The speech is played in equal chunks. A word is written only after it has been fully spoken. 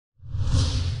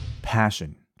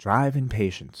Passion, drive, and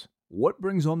patience. What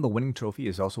brings home the winning trophy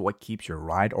is also what keeps your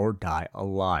ride or die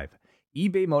alive.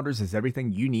 eBay Motors has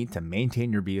everything you need to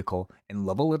maintain your vehicle and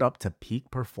level it up to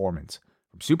peak performance.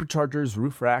 From superchargers,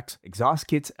 roof racks, exhaust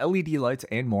kits, LED lights,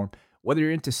 and more, whether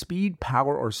you're into speed,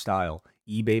 power, or style,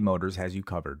 eBay Motors has you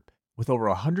covered. With over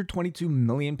 122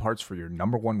 million parts for your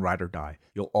number one ride or die,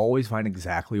 you'll always find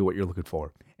exactly what you're looking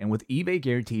for. And with eBay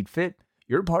Guaranteed Fit,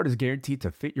 your part is guaranteed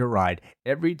to fit your ride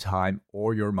every time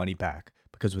or your money back.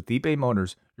 Because with eBay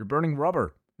Motors, you're burning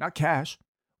rubber, not cash.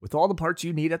 With all the parts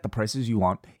you need at the prices you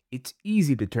want, it's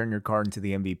easy to turn your car into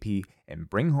the MVP and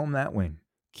bring home that win.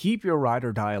 Keep your ride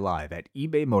or die alive at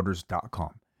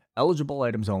ebaymotors.com. Eligible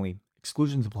items only.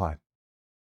 Exclusions apply.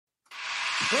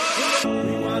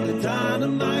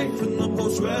 Rewind-A-Dynamite from the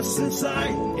post-wrestling site.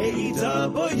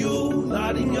 AEW,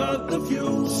 lighting up the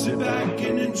fuse. Sit back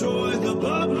and enjoy the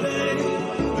bubbly.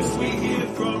 As we hear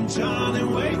from John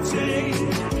and Waiting.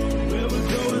 Where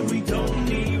we're going, we don't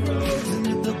need roads. And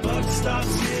if the buck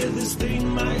stops here, this thing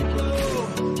might blow.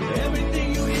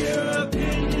 Everything you hear are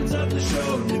opinions of the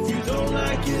show. And if you don't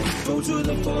like it, go to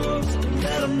the forums and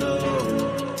let them know.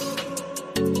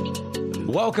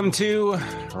 Welcome to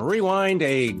Rewind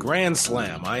a Grand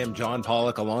Slam. I am John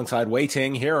Pollock alongside Wei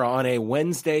Ting here on a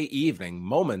Wednesday evening,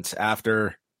 moments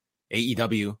after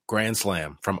AEW Grand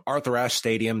Slam from Arthur Ashe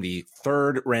Stadium, the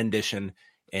third rendition.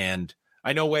 And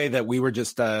I know, Wei, that we were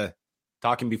just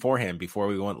talking beforehand, before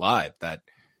we went live, that,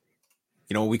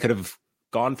 you know, we could have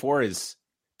gone for is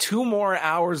 2 more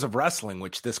hours of wrestling,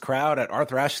 which this crowd at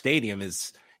Arthur Ashe Stadium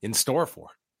is in store for.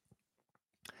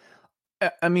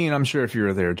 I mean, I'm sure if you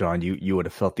were there, John, you would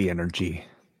have felt the energy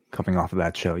coming off of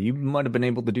that show. You might have been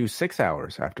able to do 6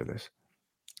 hours after this.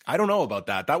 I don't know about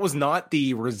that. That was not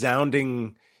the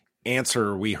resounding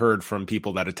answer we heard from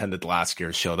people that attended last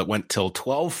year's show that went till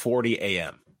 12:40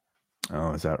 a.m.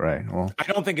 Oh, is that right? Well, I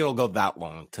don't think it'll go that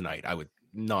long tonight. I would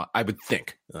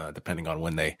think, depending on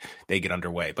when they get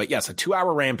underway. But yes, a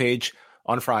 2-hour Rampage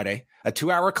on Friday, a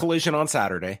 2-hour Collision on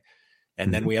Saturday.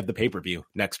 And then we have the pay-per-view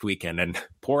next weekend. And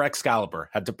poor Excalibur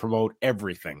had to promote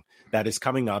everything that is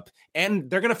coming up. And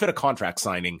they're going to fit a contract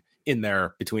signing in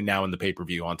there between now and the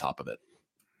pay-per-view on top of it.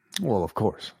 Well, of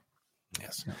course.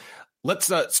 Yes.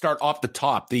 Let's start off the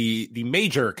top. The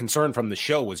major concern from the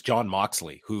show was Jon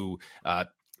Moxley, who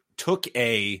took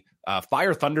a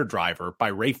Fire Thunder driver by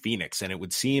Rey Fenix. And it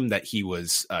would seem that he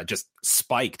was just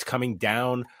spiked coming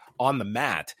down on the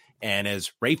mat. And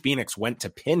as Rey Fenix went to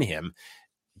pin him,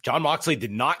 Jon Moxley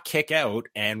did not kick out,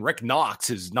 and Rick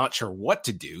Knox is not sure what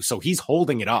to do, so he's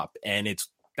holding it up, and it's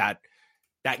that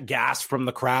gas from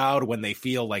the crowd when they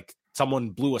feel like someone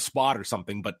blew a spot or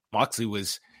something, but Moxley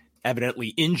was evidently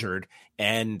injured,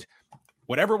 and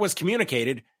whatever was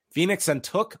communicated, Phoenix then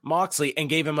took Moxley and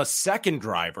gave him a second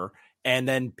driver and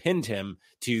then pinned him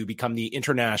to become the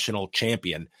international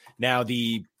champion. Now,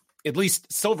 the at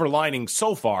least silver lining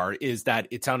so far is that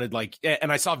it sounded like,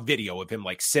 and I saw video of him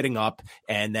like sitting up,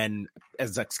 and then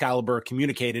as Excalibur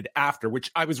communicated after, which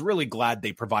I was really glad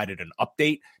they provided an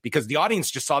update, because the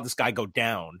audience just saw this guy go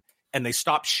down and they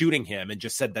stopped shooting him and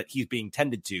just said that he's being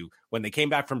tended to. When they came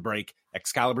back from break,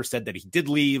 Excalibur said that he did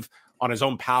leave on his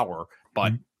own power,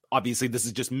 but obviously this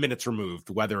is just minutes removed.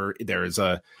 Whether there is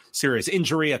a serious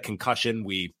injury, a concussion,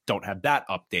 we don't have that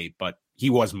update, but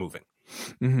he was moving.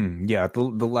 Mm-hmm. Yeah, the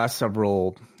last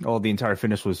several, the entire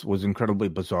finish was incredibly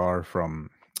bizarre. From,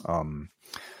 the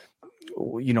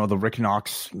Rick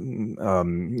Knox.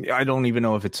 I don't even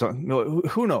know if it's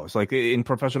who knows. Like in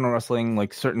professional wrestling,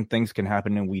 like certain things can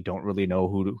happen, and we don't really know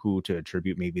who to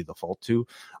attribute maybe the fault to.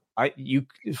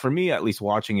 For me, at least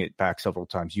watching it back several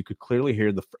times, you could clearly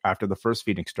hear after the first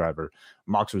Phoenix driver,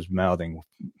 Mox was mouthing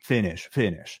finish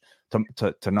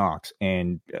to Knox,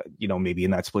 and maybe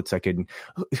in that split second,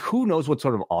 who knows what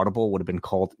sort of audible would have been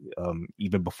called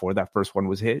even before that first one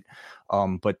was hit,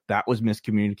 but that was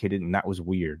miscommunicated, and that was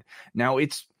weird. Now,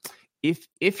 it's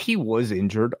if he was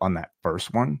injured on that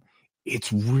first one,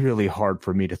 it's really hard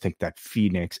for me to think that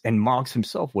Phoenix and Mox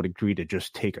himself would agree to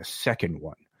just take a second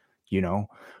one.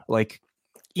 Like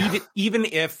even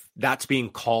if that's being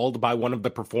called by one of the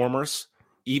performers,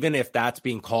 even if that's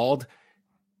being called,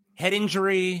 head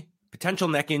injury, potential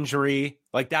neck injury,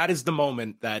 like that is the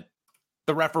moment that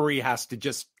the referee has to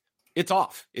just, it's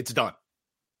off, it's done.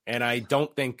 And I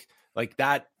don't think like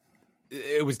that,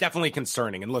 it was definitely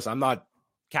concerning. And listen, I'm not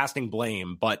casting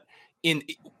blame, but in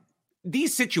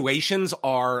these situations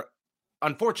are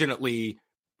unfortunately,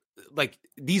 like,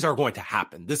 these are going to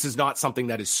happen. This is not something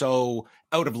that is so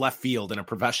out of left field in a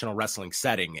professional wrestling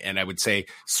setting. And I would say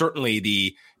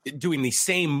certainly doing the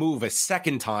same move a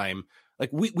second time, like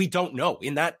we don't know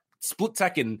in that split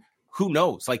second, who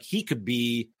knows? Like he could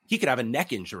be he could have a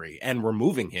neck injury, and we're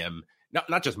moving him,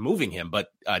 not just moving him, but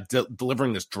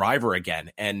delivering this driver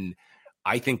again. And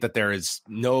I think that there is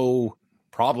no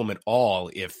problem at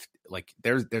all if like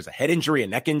there's a head injury, a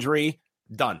neck injury,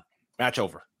 done, match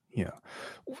over. Yeah,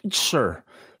 sure.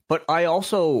 But I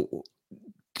also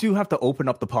do have to open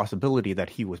up the possibility that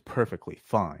he was perfectly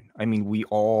fine. I mean, we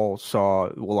all saw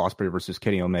Will Ospreay versus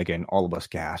Kenny Omega, and all of us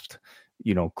gasped,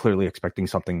 clearly expecting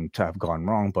something to have gone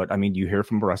wrong. But I mean, you hear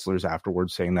from wrestlers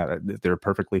afterwards saying that they're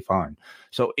perfectly fine.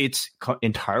 So it's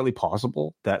entirely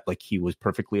possible that like he was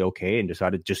perfectly okay and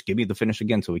decided just give me the finish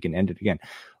again so we can end it again.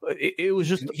 It was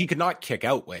just he could not kick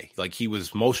out way, like he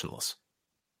was motionless.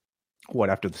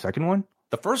 What, after the second one?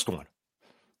 The first one.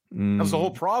 That was the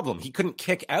whole problem. He couldn't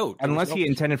kick out. Unless he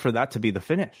intended for that to be the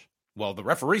finish. Well, the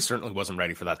referee certainly wasn't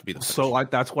ready for that to be the finish. So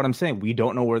that's what I'm saying. We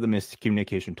don't know where the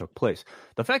miscommunication took place.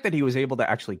 The fact that he was able to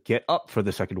actually get up for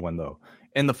the second one, though,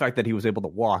 and the fact that he was able to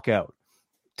walk out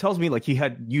tells me like he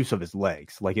had use of his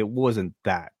legs. Like it wasn't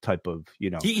that type of,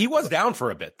 He was down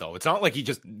for a bit, though. It's not like he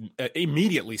just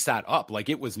immediately sat up. Like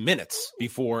it was minutes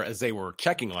before as they were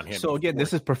checking on him. So again,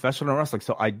 this is professional wrestling.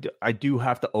 So I do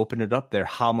have to open it up there.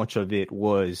 How much of it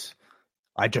was,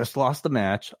 I just lost the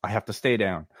match, I have to stay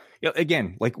down.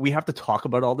 Again, like we have to talk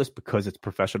about all this because it's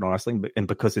professional wrestling and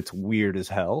because it's weird as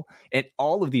hell. And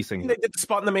all of these things. They did the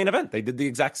spot in the main event. They did the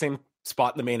exact same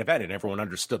spot in the main event, and everyone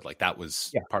understood like that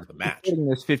was part of the match.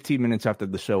 This 15 minutes after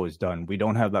the show is done. We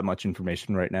don't have that much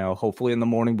information right now. Hopefully in the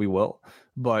morning we will.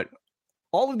 But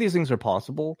all of these things are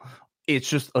possible. It's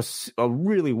just a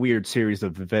really weird series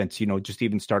of events, just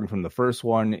even starting from the first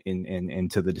one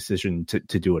into the decision to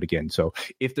do it again. So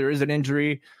if there is an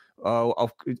injury,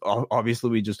 obviously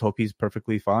we just hope he's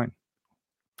perfectly fine.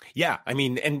 Yeah, I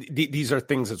mean, and these are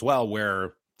things as well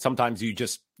where sometimes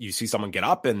you see someone get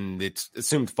up and it's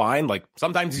assumed fine. Like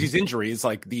sometimes these injuries,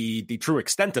 like the true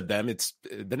extent of them, it's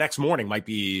the next morning might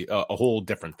be a whole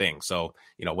different thing. So,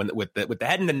 when with the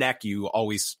head and the neck, you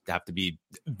always have to be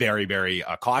very, very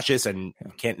cautious and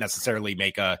can't necessarily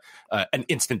make an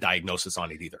instant diagnosis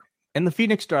on it either. And the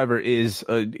Phoenix driver is,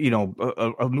 a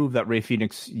move that Rey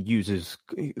Fenix uses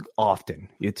often.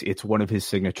 It's one of his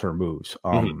signature moves.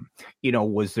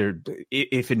 Was there,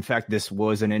 if in fact this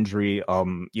was an injury,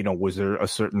 was there a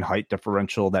certain height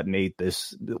differential that made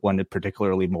this one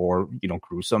particularly more,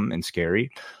 gruesome and scary?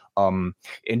 And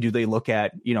do they look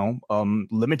at,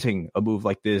 limiting a move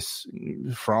like this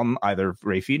from either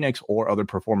Rey Fenix or other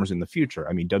performers in the future?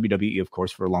 I mean, WWE, of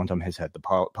course, for a long time has had the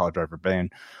power driver ban.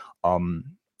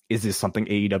 Is this something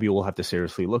AEW will have to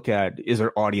seriously look at? Is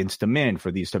there audience demand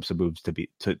for these types of moves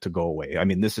to go away? I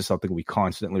mean, this is something we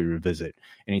constantly revisit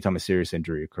anytime a serious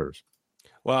injury occurs.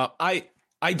 Well, I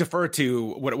defer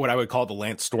to what I would call the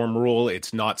Lance Storm rule.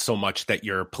 It's not so much that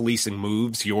you're policing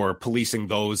moves, you're policing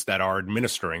those that are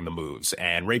administering the moves.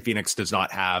 And Rey Fenix does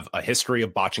not have a history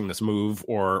of botching this move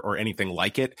or anything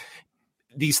like it.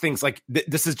 These things, like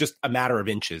this is just a matter of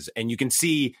inches, and you can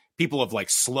see people have like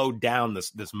slowed down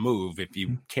this move. If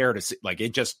you care to see, like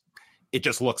it just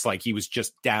looks like he was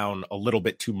just down a little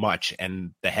bit too much,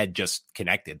 and the head just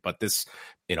connected. But this,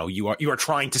 you are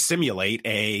trying to simulate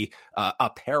a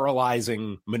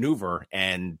paralyzing maneuver,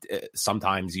 and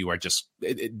sometimes you are just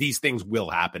these things will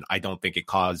happen. I don't think it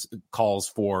calls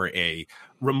for a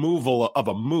removal of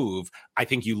a move. I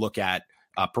think you look at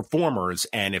performers,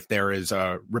 and if there is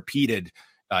a repeated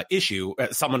issue,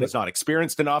 someone is not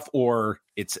experienced enough, or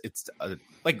it's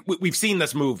like we've seen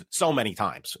this move so many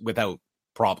times without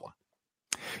problem.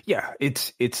 Yeah,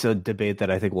 it's a debate that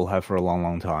I think we'll have for a long,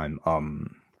 long time.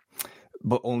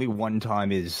 But only one time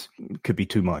could be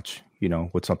too much,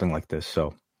 with something like this.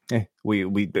 So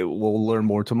we'll learn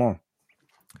more tomorrow.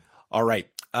 All right.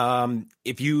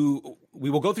 We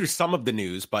will go through some of the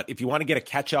news, but if you want to get a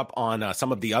catch up on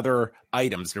some of the other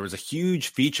items, there was a huge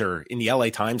feature in the LA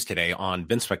Times today on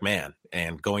Vince McMahon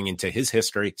and going into his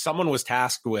history. Someone was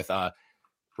tasked with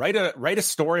write a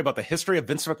story about the history of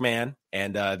Vince McMahon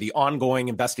and the ongoing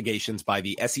investigations by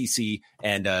the SEC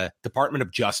and Department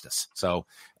of Justice. So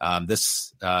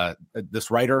this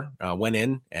writer went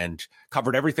in and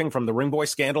covered everything from the Ring Boy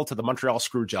scandal to the Montreal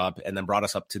screw job, and then brought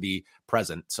us up to the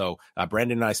present. So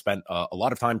Brandon and I spent a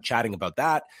lot of time chatting about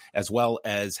that, as well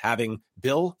as having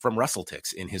Bill from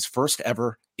WrestleTix in his first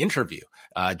ever interview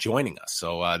joining us.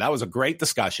 So that was a great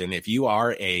discussion. If you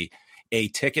are a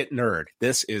ticket nerd,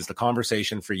 this is the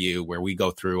conversation for you, where we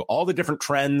go through all the different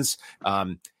trends,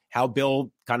 how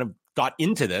Bill kind of got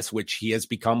into this, which he has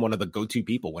become one of the go-to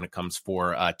people when it comes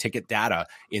for ticket data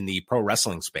in the pro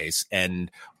wrestling space,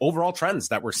 and overall trends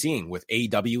that we're seeing with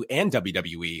AEW and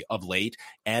WWE of late.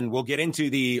 And we'll get into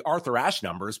the Arthur Ashe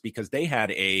numbers, because they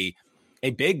had a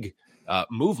big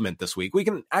movement this week. We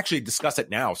can actually discuss it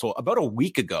now. So about a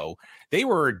week ago, they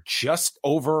were just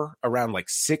over around like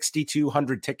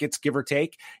 6,200 tickets, give or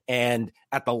take. And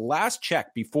at the last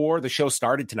check before the show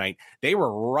started tonight, they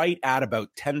were right at about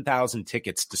 10,000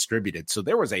 tickets distributed. So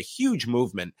there was a huge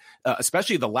movement,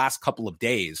 especially the last couple of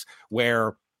days,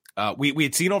 where we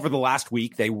had seen over the last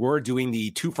week, they were doing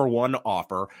the 2-for-1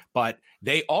 offer, but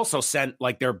they also sent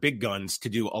like their big guns to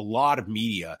do a lot of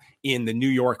media in the New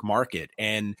York market.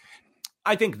 And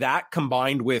I think that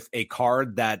combined with a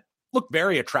card that looked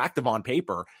very attractive on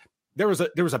paper, there was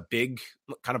a big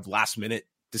kind of last minute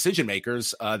decision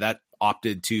makers that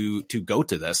opted to go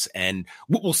to this. And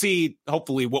we'll see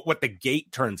hopefully what the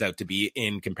gate turns out to be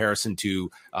in comparison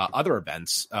to other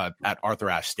events at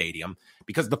Arthur Ashe Stadium,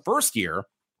 because the first year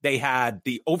they had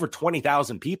the over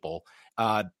 20,000 people.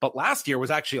 But last year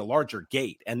was actually a larger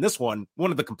gate. And this one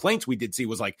of the complaints we did see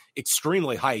was like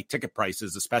extremely high ticket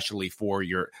prices, especially for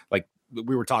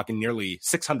we were talking nearly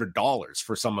 $600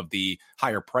 for some of the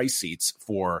higher price seats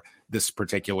for this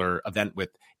particular event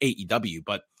with AEW.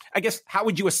 But I guess, how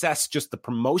would you assess just the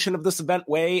promotion of this event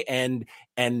way? And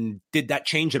did that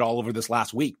change at all over this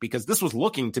last week? Because this was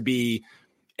looking to be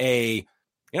a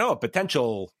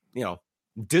potential,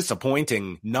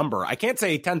 disappointing number. I can't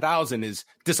say 10,000 is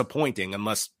disappointing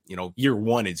unless, year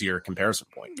one is your comparison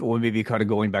point. Well, maybe kind of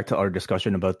going back to our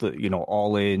discussion about the,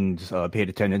 all-ins, paid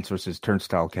attendance versus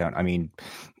turnstile count. I mean,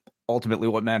 ultimately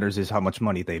what matters is how much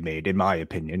money they made, in my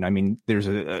opinion. I mean, there's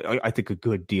I think a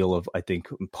good deal of,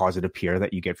 positive PR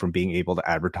that you get from being able to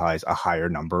advertise a higher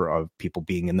number of people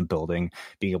being in the building,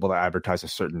 being able to advertise a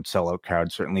certain sellout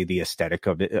crowd. Certainly the aesthetic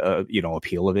of it,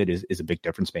 appeal of it is a big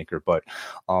difference maker. But,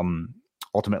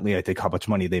 ultimately, I think how much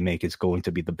money they make is going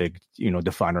to be the big,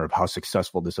 definer of how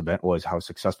successful this event was, how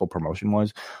successful promotion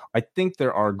was. I think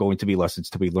there are going to be lessons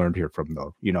to be learned here from,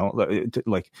 though,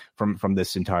 from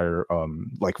this entire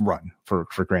run for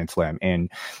Grand Slam.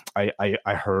 And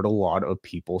I heard a lot of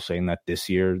people saying that this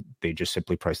year they just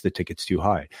simply priced the tickets too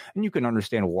high. And you can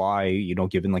understand why,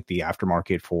 given the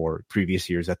aftermarket for previous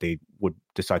years, that they would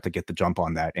decide to get the jump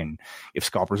on that. And if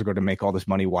scalpers are going to make all this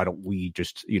money, why don't we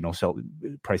just,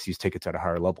 price these tickets at a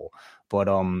higher level? But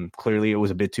clearly it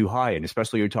was a bit too high. And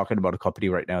especially you're talking about a company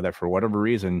right now that for whatever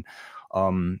reason,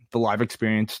 the live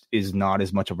experience is not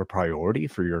as much of a priority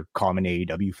for your common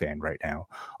AEW fan right now.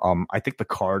 I think the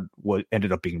card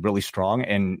ended up being really strong,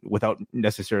 and without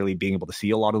necessarily being able to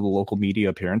see a lot of the local media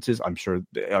appearances,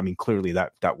 clearly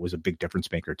that was a big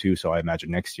difference maker too. So I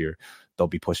imagine next year they'll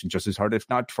be pushing just as hard, if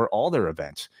not for all their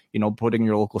events, putting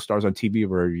your local stars on TV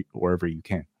wherever you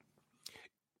can.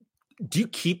 Do you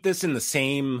keep this in the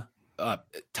same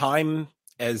time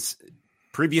as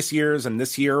previous years and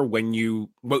this year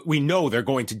but we know they're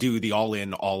going to do the all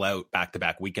in, all out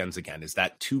back-to-back weekends again? Is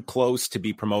that too close to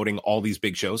be promoting all these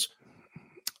big shows?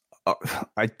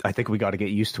 I think we got to get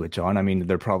used to it, John. I mean,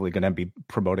 they're probably going to be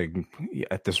promoting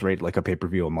at this rate like a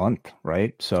pay-per-view a month,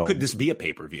 right? So could this be a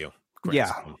pay-per-view?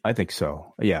 Yeah, I think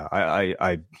so. Yeah,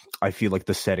 I feel like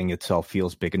the setting itself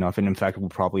feels big enough, and in fact, will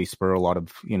probably spur a lot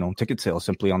of ticket sales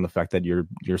simply on the fact that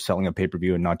you're selling a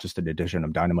pay-per-view and not just an edition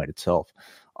of Dynamite itself.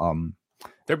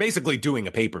 They're basically doing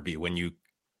a pay-per-view when you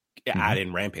add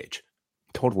in Rampage.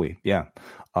 Totally, yeah.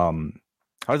 How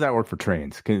does that work for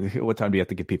trains? What time do you have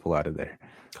to get people out of there?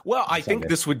 Well, I think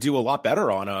this would do a lot better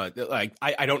on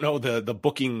I don't know the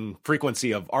booking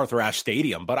frequency of Arthur Ashe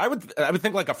Stadium, but I would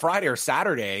think like a Friday or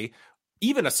Saturday,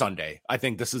 even a Sunday. I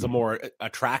think this is a more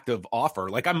attractive offer.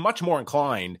 Like, I'm much more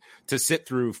inclined to sit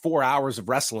through 4 hours of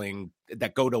wrestling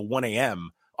that go to 1 a.m.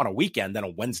 on a weekend than a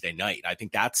Wednesday night. I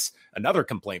think that's another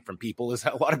complaint from people, is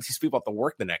that a lot of these people have to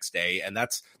work the next day, and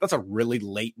that's a really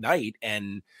late night.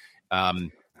 And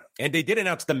they did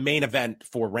announce the main event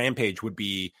for Rampage would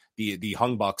be the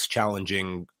Hung Bucks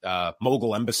challenging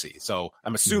Mogul Embassy. So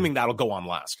I'm assuming that'll go on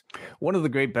last. One of the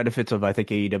great benefits of, I think,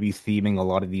 AEW theming a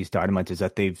lot of these Dynamites is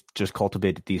that they've just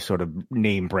cultivated these sort of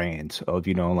name brands of,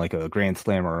 like a Grand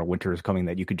Slam or a Winter is Coming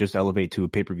that you could just elevate to a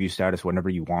pay-per-view status whenever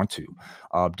you want to.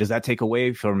 Does that take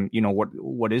away from,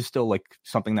 what is still like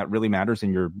something that really matters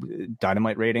in your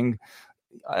Dynamite rating?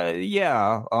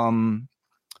 Yeah.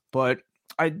 But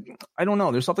I don't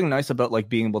know. There's something nice about like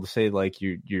being able to say like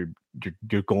you're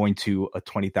going to a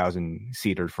 20,000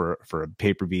 seater for a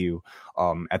pay-per-view.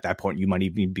 At that point, you might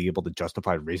even be able to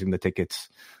justify raising the tickets,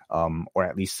 or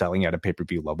at least selling at a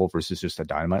pay-per-view level versus just a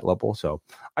Dynamite level. So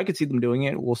I could see them doing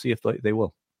it. We'll see if they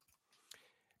will.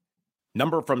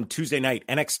 Number from Tuesday night,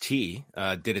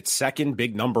 NXT did its second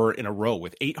big number in a row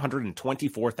with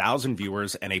 824,000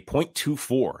 viewers and a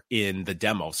 0.24 in the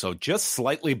demo. So just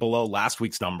slightly below last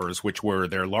week's numbers, which were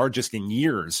their largest in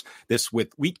years. This with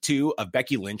week 2 of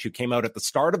Becky Lynch, who came out at the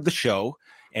start of the show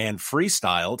and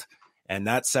freestyled. And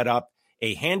that set up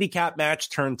a handicap match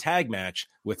turned tag match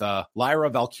with Lyra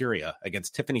Valkyria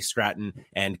against Tiffany Stratton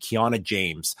and Kiana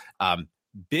James.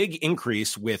 Big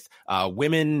increase with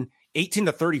women 18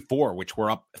 to 34, which were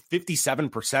up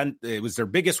 57%. It was their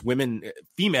biggest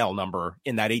female number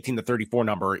in that 18 to 34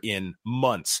 number in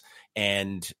months.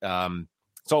 And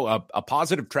so a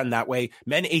positive trend that way.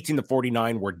 Men 18 to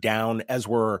 49 were down, as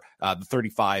were the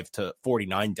 35 to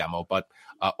 49 demo. But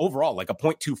overall, like a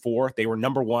 0.24, they were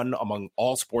number one among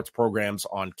all sports programs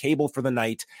on cable for the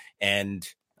night. And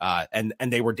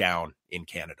they were down in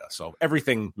Canada. So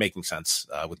everything making sense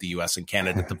with the US and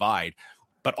Canada divide.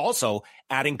 But also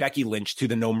adding Becky Lynch to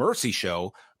the No Mercy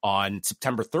show on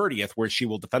September 30th, where she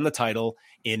will defend the title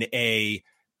in a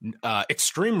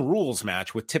Extreme Rules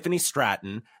match with Tiffany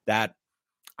Stratton that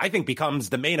I think becomes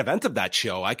the main event of that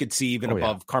show. I could see even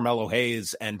above Carmelo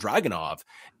Hayes and Dragunov.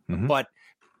 Mm-hmm. But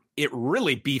it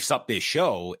really beefs up this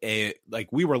show. Like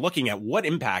we were looking at what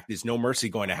impact is No Mercy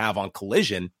going to have on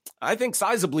Collision. I think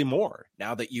sizably more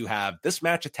now that you have this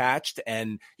match attached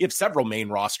and you have several main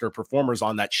roster performers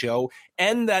on that show,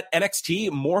 and that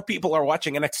NXT, more people are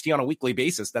watching NXT on a weekly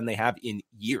basis than they have in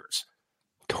years.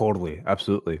 Totally.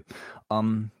 Absolutely.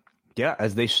 Yeah,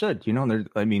 as they should,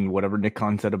 whatever Nick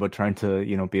Khan said about trying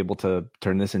to, be able to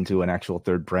turn this into an actual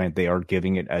third brand, they are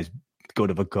giving it as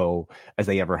good of a go as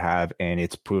they ever have, and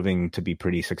it's proving to be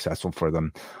pretty successful for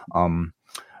them.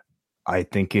 I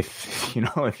think if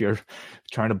you're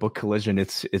trying to book Collision,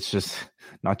 it's just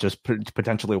not just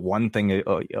potentially one thing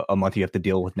a month you have to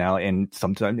deal with now, and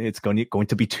sometimes it's going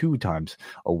to be 2 times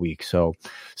a week. So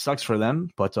sucks for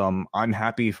them, but I'm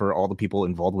happy for all the people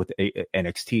involved with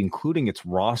NXT, including its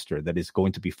roster that is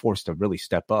going to be forced to really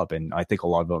step up, and I think a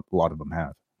lot of them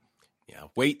have. Yeah,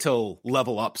 wait till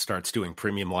Level Up starts doing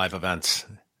premium live events.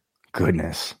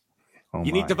 Goodness. Oh,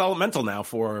 you need developmental now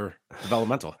for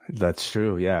developmental. That's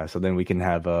true. Yeah. So then we can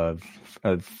have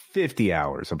 50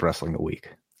 hours of wrestling a week.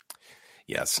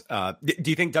 Yes. Do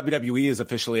you think WWE is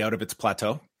officially out of its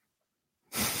plateau?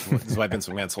 This is why Vince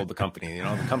McMahon sold the company.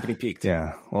 The company peaked.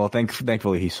 Yeah. Well,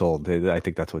 thankfully he sold. I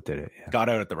think that's what did it. Yeah. Got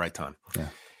out at the right time. Yeah.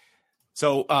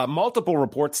 So multiple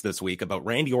reports this week about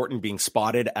Randy Orton being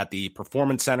spotted at the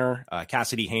Performance Center.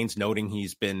 Cassidy Haynes noting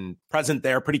he's been present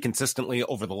there pretty consistently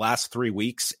over the last 3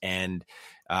 weeks. And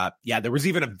there was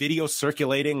even a video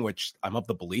circulating, which I'm of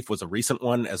the belief was a recent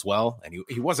one as well. And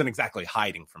he wasn't exactly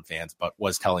hiding from fans, but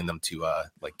was telling them to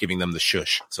giving them the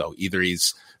shush. So either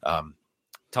he's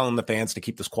telling the fans to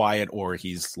keep this quiet, or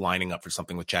he's lining up for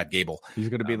something with Chad Gable. He's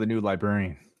going to be the new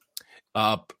librarian.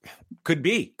 Could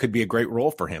be a great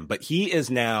role for him, but he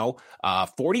is now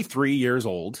 43 years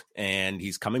old, and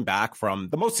he's coming back from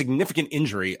the most significant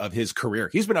injury of his career.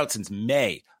 He's been out since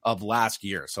May of last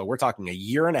year. So we're talking a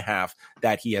year and a half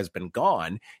that he has been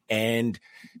gone, and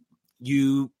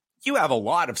you have a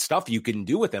lot of stuff you can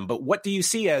do with him, but what do you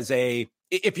see as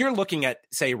if you're looking at,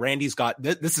 say, Randy's got,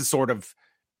 this is sort of,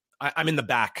 I'm in the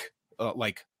back,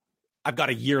 I've got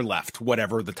a year left,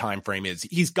 whatever the time frame is.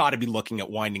 He's got to be looking at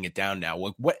winding it down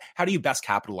now. How do you best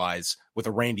capitalize with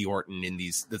a Randy Orton in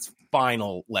this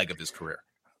final leg of his career?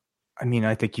 I mean,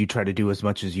 I think you try to do as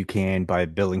much as you can by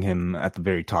billing him at the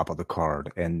very top of the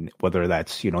card, and whether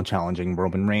that's challenging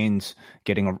Roman Reigns,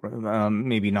 getting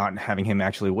maybe not having him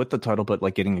actually with the title, but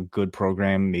like getting a good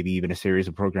program, maybe even a series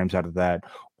of programs out of that,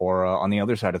 or on the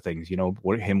other side of things,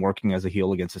 him working as a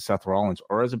heel against Seth Rollins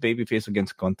or as a babyface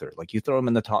against Gunther. Like, you throw him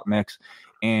in the top mix,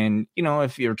 and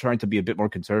if you're trying to be a bit more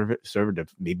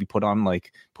conservative, maybe put him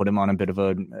on a bit of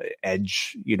an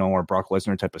Edge, or Brock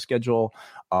Lesnar type of schedule.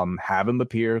 Have him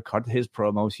appear, cut his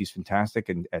promos. He's fantastic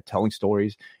at telling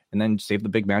stories, and then save the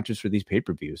big matches for these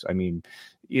pay-per-views. I mean,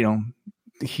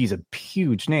 he's a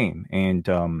huge name, and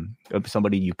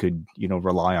somebody you could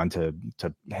rely on to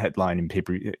headline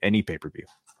in any pay-per-view.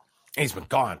 He's been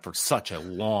gone for such a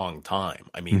long time.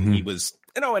 I mean, he was,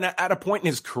 and at a point in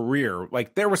his career,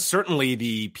 like, there was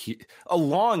certainly a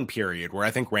long period where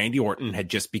I think Randy Orton had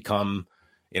just become,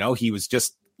 he was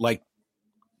just like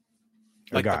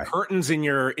the curtains in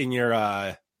your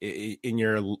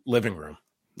living room.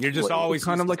 You're just always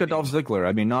kind of like a Dolph Ziggler.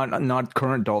 I mean, not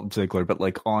current Dolph Ziggler, but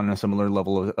like on a similar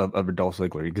level of a Dolph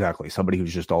Ziggler. Exactly, somebody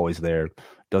who's just always there,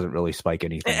 doesn't really spike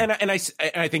anything. And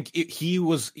I think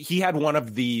he had one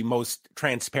of the most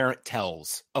transparent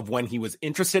tells of when he was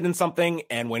interested in something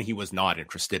and when he was not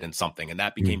interested in something, and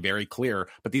that became very clear.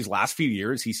 But these last few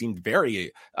years, he seemed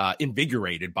very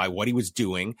invigorated by what he was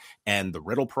doing and the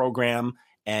Riddle program,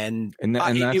 and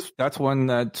that's one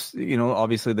that, you know,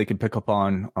 obviously they could pick up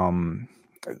on.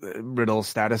 Riddle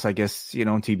status, I guess, you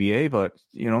know, TBA, but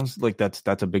you know, like that's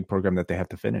a big program that they have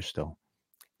to finish still.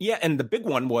 Yeah, and the big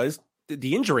one was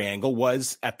the injury angle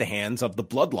was at the hands of the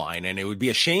bloodline, and it would be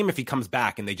a shame if he comes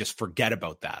back and they just forget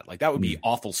about that. Like that would be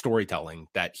awful storytelling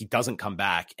that he doesn't come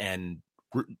back, and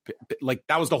like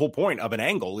that was the whole point of an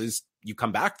angle, is you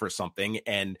come back for something,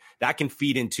 and that can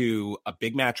feed into a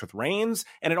big match with Reigns,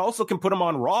 and it also can put him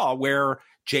on Raw where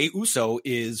Jey Uso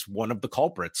is one of the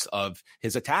culprits of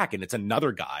his attack, and it's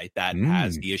another guy that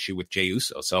has the issue with Jey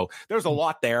Uso. So there's a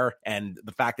lot there, and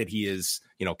the fact that he is,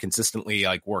 you know, consistently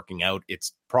like working out,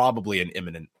 it's probably an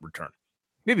imminent return.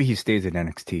 Maybe he stays at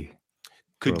NXT.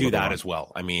 Could do that as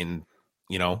well. I mean,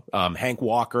 you know, Hank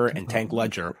Walker and Tank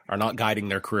Ledger are not guiding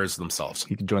their careers themselves.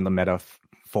 He could join the Meta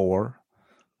 4.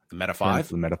 The Meta 5?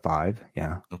 The Meta 5,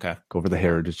 yeah. Okay. Go over the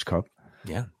Heritage Cup.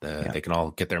 Yeah, they can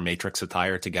all get their Matrix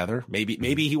attire together. Maybe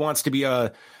he wants to be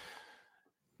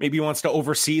maybe he wants to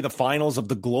oversee the finals of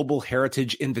the Global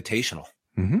Heritage Invitational.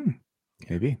 Mm-hmm.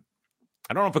 Maybe.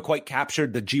 I don't know if it quite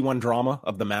captured the G1 drama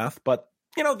of the math, but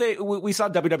you know, we saw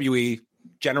WWE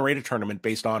generate a tournament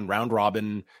based on round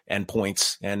robin and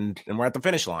points, and we're at the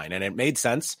finish line, and it made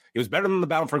sense. It was better than the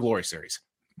Bound for Glory series.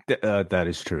 That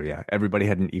is true. Yeah, everybody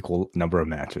had an equal number of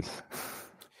matches.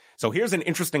 So here's an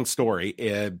interesting story.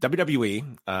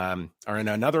 WWE are in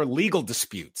another legal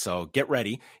dispute, so get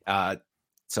ready.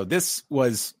 So this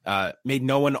was made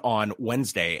known on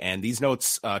Wednesday, and these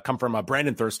notes come from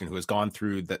Brandon Thurston, who has gone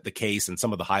through the case and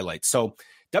some of the highlights. So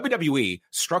WWE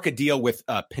struck a deal with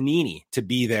Panini to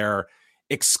be their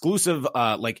exclusive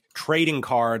like trading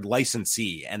card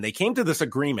licensee, and they came to this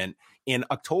agreement in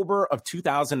October of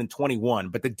 2021,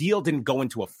 but the deal didn't go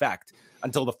into effect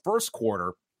until the first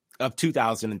quarter of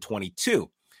 2022.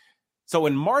 So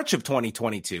in March of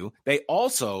 2022, they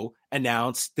also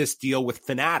announced this deal with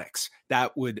Fanatics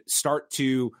that would start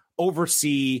to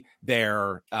oversee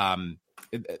their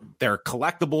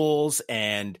collectibles,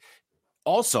 and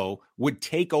also would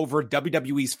take over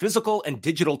WWE's physical and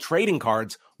digital trading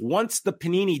cards once the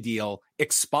Panini deal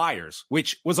expires,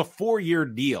 which was a 4-year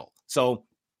deal. So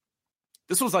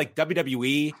this was like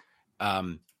WWE.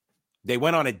 They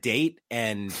went on a date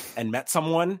and met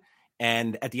someone,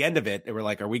 and at the end of it, they were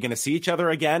like, "Are we going to see each other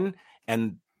again?"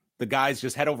 And the guy's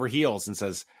just head over heels and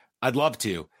says, "I'd love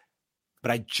to, but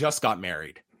I just got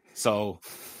married, so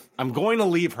I'm going to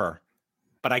leave her,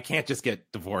 but I can't just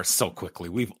get divorced so quickly.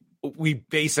 We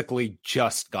basically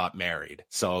just got married,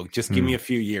 so just give me a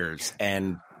few years."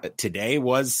 And today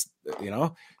was, you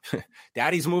know,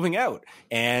 daddy's moving out,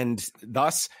 and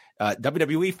thus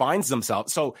WWE finds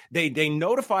themselves. So they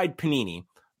notified Panini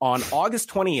on August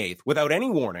 28th without any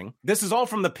warning. This is all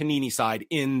from the Panini side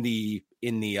in the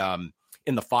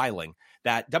filing,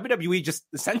 that WWE just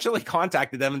essentially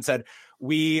contacted them and said,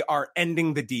 "We are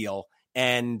ending the deal,"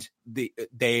 and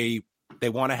they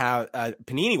want to have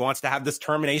Panini wants to have this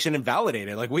termination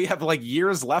invalidated. Like, we have like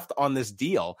years left on this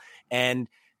deal, and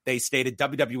they stated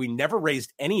WWE never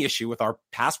raised any issue with our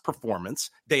past performance.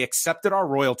 They accepted our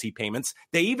royalty payments.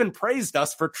 They even praised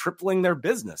us for tripling their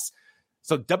business.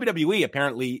 So WWE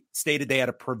apparently stated they had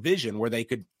a provision where they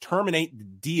could terminate the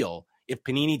deal if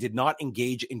Panini did not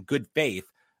engage in good faith.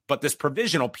 But this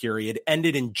provisional period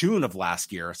ended in June of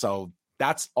last year. So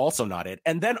that's also not it.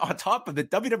 And then on top of it,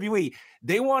 WWE,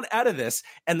 they want out of this,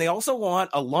 and they also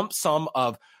want a lump sum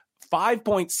of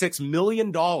 $5.6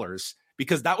 million,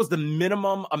 because that was the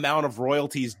minimum amount of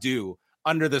royalties due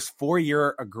under this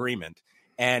 4-year agreement.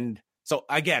 And so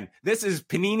again, this is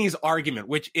Panini's argument,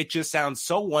 which it just sounds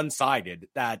so one-sided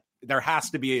that there has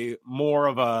to be more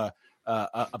of a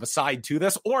side to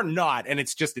this, or not, and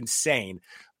it's just insane.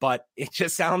 But it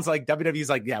just sounds like WWE's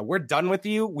like, yeah, we're done with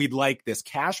you. We'd like this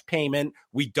cash payment.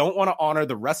 We don't want to honor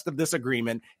the rest of this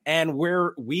agreement, and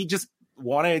we just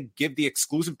want to give the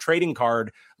exclusive trading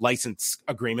card license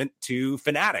agreement to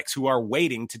Fanatics, who are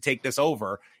waiting to take this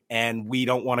over, and we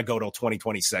don't want to go till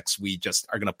 2026. We just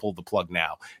are going to pull the plug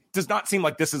now. It does not seem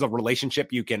like this is a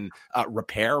relationship you can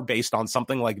repair based on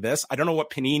something like this. I don't know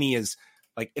what Panini is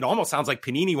like. It almost sounds like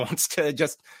Panini wants to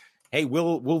just, hey,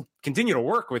 we'll continue to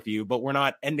work with you, but we're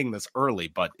not ending this early.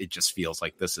 But it just feels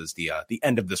like this is the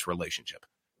end of this relationship.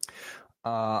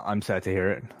 I'm sad to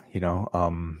hear it. You know,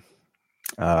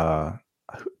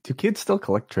 Do kids still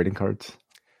collect trading cards?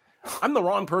 I'm the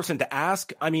wrong person to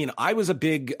ask. I mean, I was a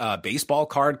big baseball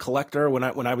card collector when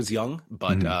I was young,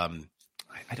 but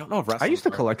I don't know if wrestling. I used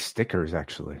to collect stickers,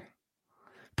 actually.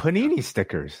 Panini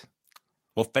stickers.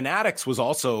 Well, Fanatics was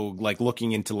also like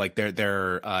looking into like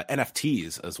their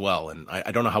NFTs as well, and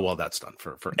I don't know how well that's done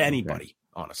for anybody,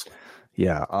 honestly.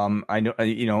 Yeah, I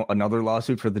know, another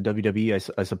lawsuit for the WWE,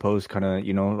 I suppose, kind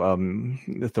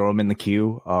of, throw them in the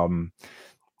queue.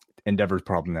 Endeavor's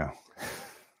problem now.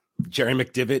 Jerry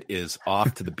McDivitt is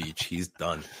off to the beach. He's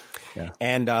done. Yeah.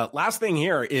 And last thing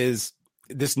here is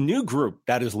this new group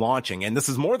that is launching, and this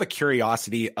is more the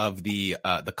curiosity of the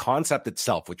concept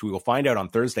itself, which we will find out on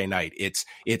Thursday night. It's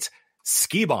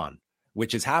Skibon,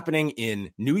 which is happening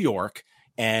in New York,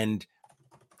 and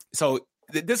so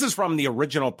this is from the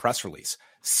original press release.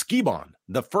 Skibon,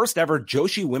 the first ever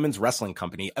Joshi women's wrestling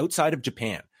company outside of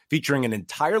Japan, featuring an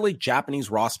entirely Japanese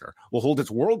roster, will hold its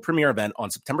world premiere event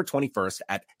on September 21st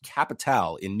at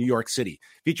Capitale in New York City.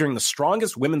 Featuring the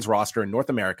strongest women's roster in North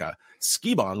America,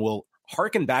 Skibon will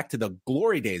harken back to the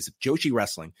glory days of Joshi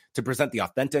wrestling to present the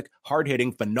authentic,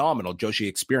 hard-hitting, phenomenal Joshi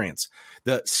experience.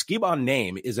 The Skibon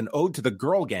name is an ode to the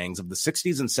girl gangs of the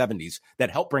 60s and 70s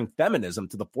that helped bring feminism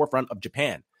to the forefront of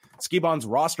Japan. Skibon's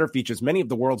roster features many of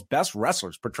the world's best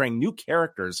wrestlers portraying new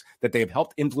characters that they have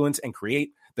helped influence and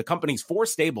create. The company's 4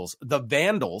 stables, the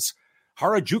Vandals,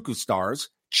 Harajuku Stars,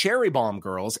 Cherry Bomb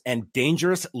Girls, and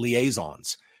Dangerous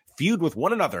Liaisons, feud with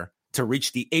one another to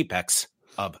reach the apex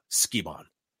of Skibon.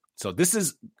 So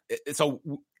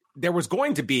there was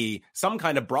going to be some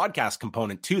kind of broadcast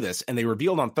component to this, and they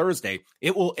revealed on Thursday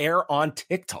it will air on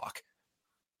TikTok.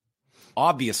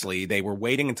 Obviously, they were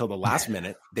waiting until the last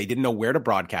minute. They didn't know where to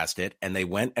broadcast it, and they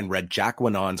went and read Jack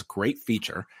Wanon's great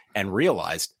feature and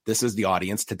realized this is the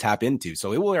audience to tap into.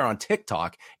 So it will air on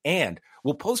TikTok, and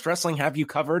will Post Wrestling have you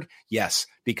covered? Yes,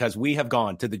 because we have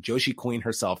gone to the Joshi Queen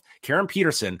herself, Karen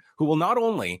Peterson, who will not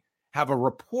only have a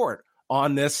report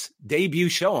on this debut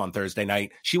show on Thursday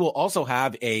night, she will also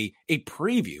have a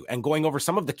preview and going over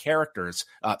some of the characters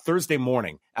Thursday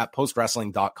morning at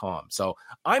postwrestling.com. So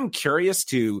I'm curious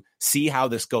to see how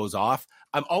this goes off.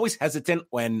 I'm always hesitant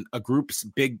when a group's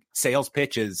big sales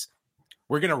pitch is,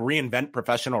 we're going to reinvent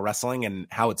professional wrestling and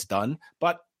how it's done.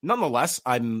 But nonetheless,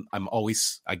 I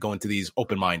go into these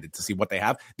open-minded to see what they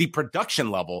have. The production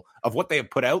level of what they have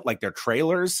put out, like their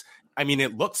trailers, I mean,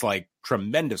 it looks like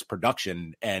tremendous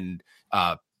production, and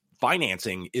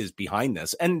financing is behind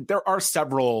this. And there are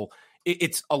several,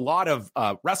 it's a lot of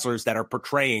wrestlers that are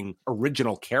portraying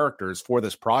original characters for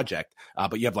this project.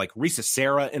 But you have like Risa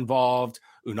Sera involved,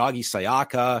 Unagi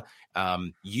Sayaka,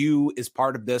 Yu is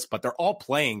part of this, but they're all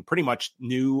playing pretty much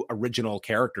new original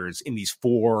characters in these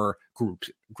 4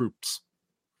 groups.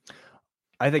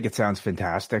 I think it sounds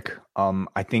fantastic.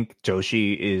 I think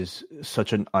Joshi is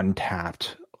such an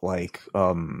untapped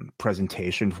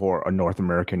presentation for a North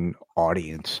American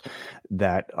audience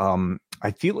that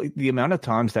I feel like the amount of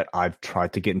times that I've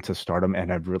tried to get into Stardom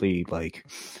and I've really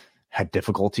had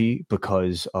difficulty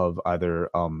because of either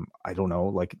I don't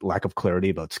know, lack of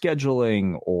clarity about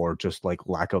scheduling or just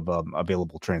lack of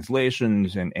available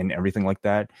translations and everything like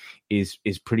that is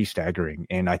pretty staggering.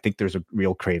 And I think there's a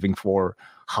real craving for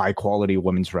high quality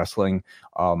women's wrestling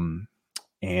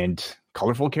and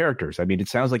colorful characters. I mean, it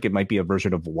sounds like it might be a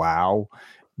version of WoW,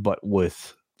 but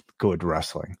with good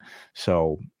wrestling.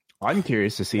 So I'm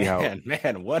curious to see how.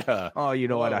 Man, what a. Oh, you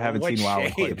know what? I haven't seen WoW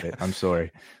in quite a bit. I'm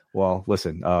sorry. Well,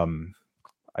 listen,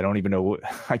 I don't even know.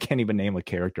 I can't even name a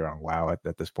character on WoW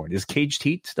at this point. Is Caged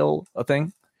Heat still a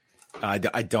thing? I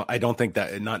don't think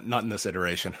that. Not in this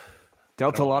iteration.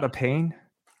 Delta Lot of Pain.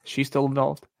 She's still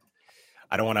involved.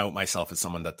 I don't want to out myself as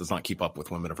someone that does not keep up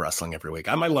with women of wrestling every week.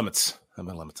 I have my limits.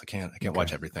 I can't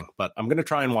watch everything, but I'm going to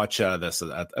try and watch this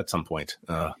at some point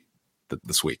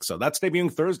this week. So that's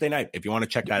debuting Thursday night. If you want to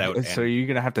check that out. So you're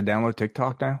going to have to download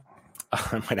TikTok now?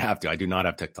 I might have to. I do not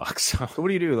have TikTok. So what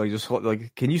do you do?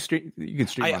 Can you stream? You can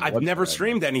stream. I've never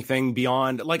streamed anything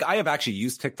beyond I have actually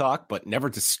used TikTok, but never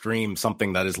to stream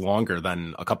something that is longer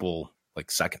than a couple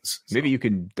seconds. So. Maybe you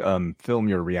could film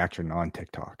your reaction on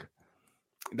TikTok.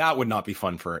 That would not be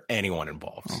fun for anyone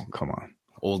involved. Oh, come on.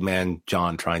 Old man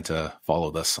John trying to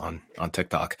follow this on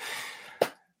TikTok.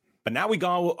 But now we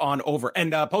go on over,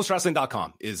 and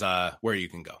postwrestling.com is where you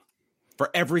can go. For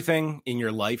everything in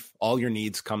your life, all your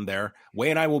needs come there. Way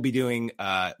and I will be doing,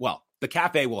 the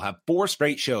cafe will have 4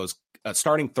 straight shows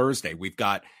starting Thursday. We've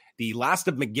got the Last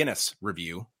of McGuinness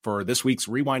review for this week's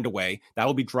Rewind Away. That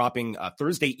will be dropping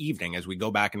Thursday evening as we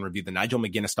go back and review the Nigel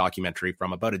McGuinness documentary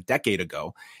from about a decade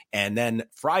ago. And then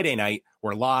Friday night,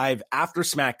 we're live after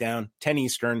SmackDown, 10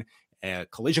 Eastern,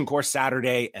 Collision Course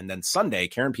Saturday, and then Sunday,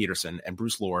 Karen Peterson and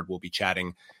Bruce Lord will be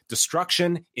chatting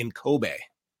Destruction in Kobe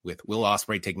with Will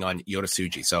Ospreay taking on Yota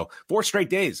Tsuji. So 4 straight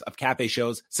days of cafe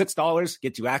shows, $6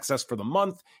 gets you access for the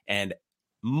month, and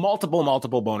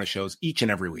multiple bonus shows each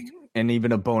and every week. And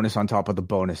even a bonus on top of the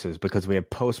bonuses, because we have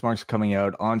postmarks coming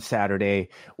out on Saturday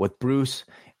with Bruce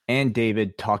and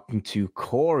David talking to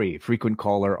Corey, frequent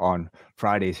caller on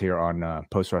Fridays here on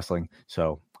Post Wrestling.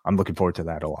 So I'm looking forward to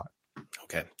that a lot.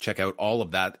 Okay, check out all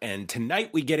of that. And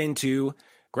tonight we get into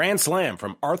Grand Slam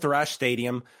from Arthur Ashe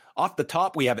Stadium. Off the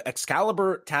top, we have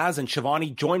Excalibur, Taz, and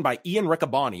Shivani joined by Ian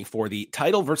Riccaboni for the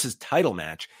title versus title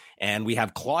match. And we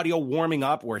have Claudio warming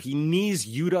up where he knees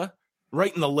Yuta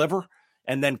right in the liver.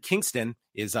 And then Kingston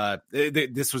is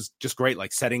this was just great,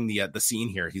 like setting the scene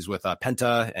here. He's with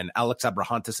Penta and Alex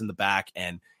Abrahantes in the back,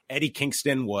 and Eddie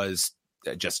Kingston was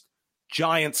just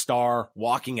giant star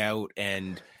walking out,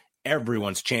 and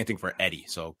everyone's chanting for Eddie.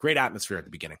 So great atmosphere at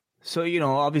the beginning. So,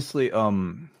 obviously,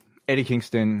 Eddie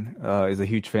Kingston is a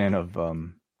huge fan of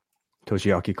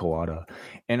Toshiaki Kawada,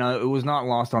 and it was not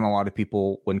lost on a lot of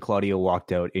people when Claudio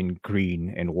walked out in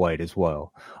green and white as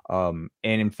well. And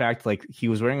in fact, like, he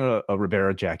was wearing a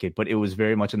Rivera jacket, but it was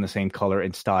very much in the same color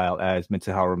and style as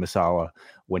Mitsuharu Misawa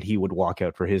when he would walk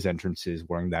out for his entrances,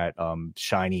 wearing that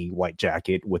shiny white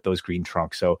jacket with those green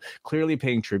trunks. So clearly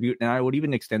paying tribute. And I would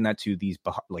even extend that to these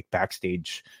like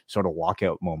backstage sort of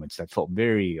walkout moments that felt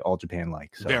very All Japan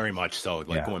like. So, very much so,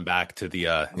 like going back to the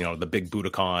the big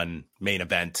Budokan main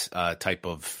event type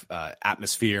of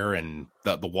atmosphere and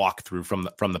the walkthrough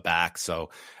from the back. So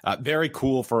very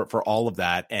cool for all of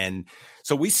that. And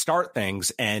so we start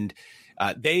things, and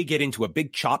they get into a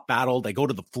big chop battle. They go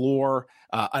to the floor.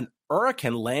 An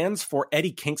Hurricane lands for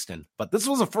Eddie Kingston, but this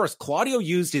was a first. Claudio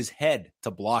used his head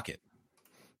to block it.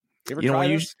 You ever try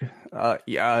this?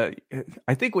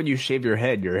 I think when you shave your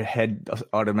head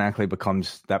automatically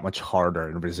becomes that much harder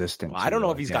and resistant. Well, I don't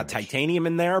know if he's got titanium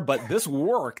in there, but this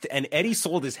worked, and Eddie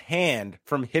sold his hand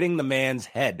from hitting the man's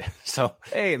head. So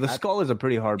hey, the skull is a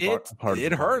pretty hard part.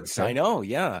 It hurts. Body, I know.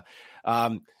 Yeah.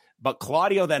 But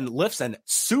Claudio then lifts and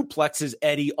suplexes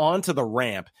Eddie onto the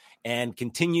ramp and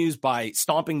continues by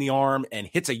stomping the arm and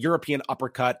hits a European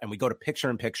uppercut. And we go to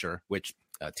picture-in-picture, which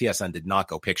TSN did not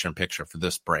go picture-in-picture for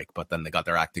this break, but then they got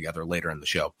their act together later in the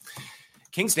show.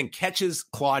 Kingston catches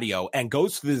Claudio and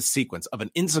goes through the sequence of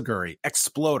an Enziguri,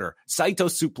 Exploder, Saito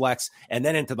suplex, and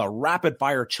then into the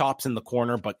rapid-fire chops in the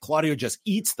corner, but Claudio just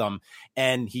eats them,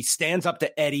 and he stands up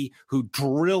to Eddie, who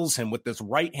drills him with this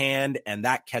right hand, and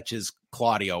that catches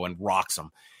Claudio and rocks him.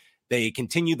 They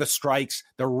continue the strikes.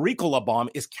 The Ricola bomb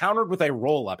is countered with a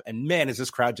roll-up, and man, is this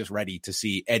crowd just ready to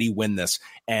see Eddie win this.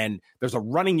 And there's a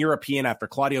running European after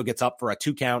Claudio gets up for a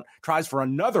 2 count, tries for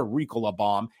another Ricola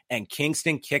bomb, and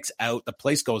Kingston kicks out. The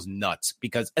place goes nuts,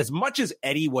 because as much as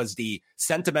Eddie was the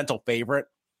sentimental favorite,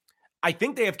 I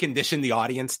think they have conditioned the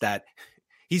audience that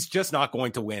he's just not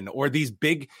going to win. Or these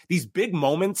big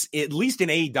moments, at least in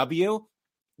AEW,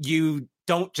 you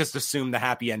don't just assume the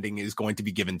happy ending is going to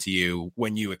be given to you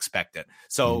when you expect it.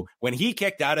 So when he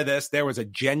kicked out of this, there was a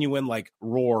genuine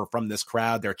roar from this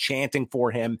crowd. They're chanting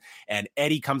for him, and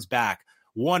Eddie comes back.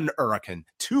 1 Hurricane,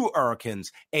 2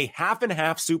 Hurricanes, a half and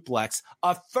half suplex,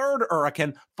 a 3rd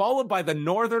Hurricane, followed by the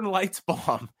Northern Lights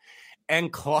bomb.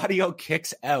 And Claudio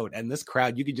kicks out. And this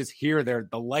crowd, you could just hear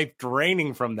the life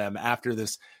draining from them after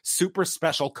this super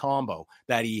special combo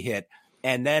that he hit.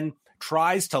 And then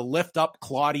tries to lift up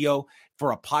Claudio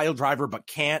for a pile driver, but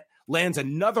can't, lands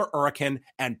another Hurricane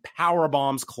and power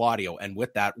bombs Claudio. And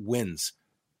with that, wins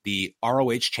the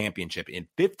ROH championship in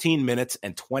 15 minutes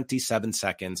and 27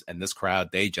 seconds. And this crowd,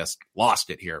 they just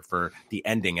lost it here for the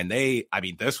ending. And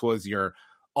this was your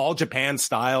All Japan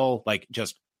style,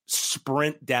 just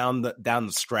sprint down the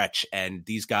stretch. And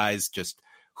these guys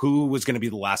who was going to be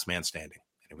the last man standing?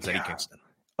 And it was Eddie Kingston.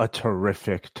 A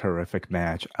terrific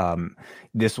match.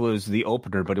 This was the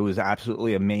opener, but it was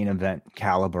absolutely a main event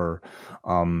caliber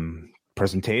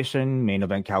presentation, main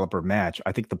event caliber match.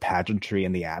 I think the pageantry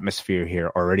and the atmosphere here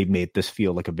already made this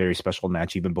feel like a very special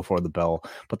match even before the bell.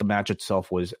 But the match itself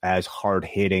was as hard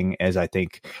hitting as I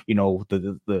think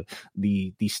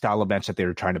the style of match that they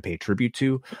were trying to pay tribute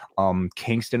to.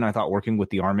 Kingston, I thought, working with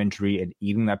the arm injury and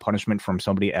eating that punishment from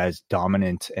somebody as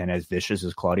dominant and as vicious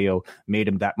as Claudio made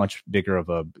him that much bigger of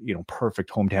a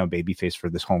perfect hometown babyface for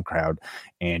this home crowd.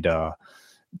 And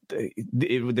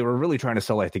they were really trying to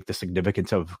sell, I think, the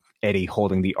significance of Eddie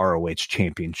holding the ROH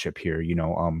championship here,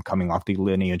 coming off the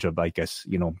lineage of, I guess,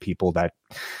 people that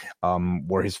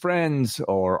were his friends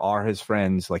or are his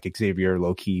friends, like Xavier,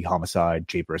 Low-Key, Homicide,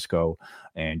 Jay Briscoe,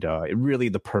 and really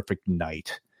the perfect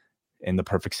night and the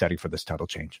perfect setting for this title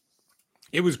change.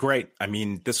 It was great. I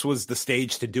mean, this was the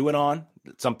stage to do it on,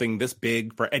 something this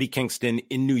big for Eddie Kingston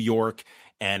in New York.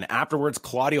 And afterwards,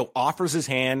 Claudio offers his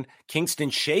hand. Kingston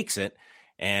shakes it,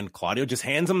 and Claudio just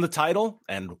hands him the title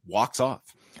and walks off.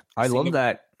 I love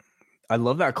that. I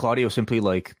love that Claudio simply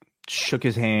like shook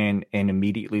his hand and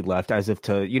immediately left, as if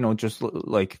to, just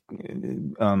like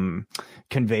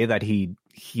convey that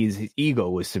his ego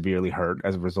was severely hurt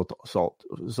as a result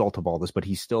of all this, but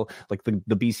he's still like the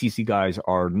BCC guys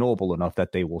are noble enough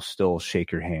that they will still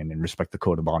shake your hand and respect the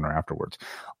code of honor afterwards.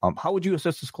 How would you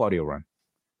assess this Claudio run?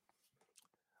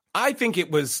 I think it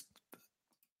was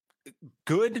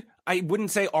good. I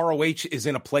wouldn't say ROH is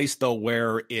in a place though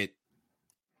where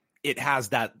it has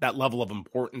that level of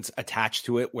importance attached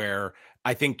to it, where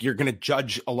I think you're going to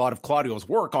judge a lot of Claudio's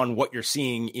work on what you're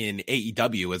seeing in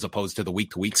AEW as opposed to the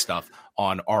week-to-week stuff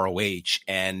on ROH.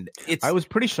 And I was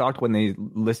pretty shocked when they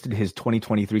listed his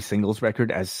 2023 singles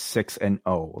record as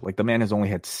 6-0. Like, the man has only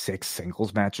had 6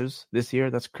 singles matches this year.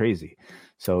 That's crazy.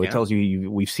 So it tells you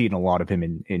we've seen a lot of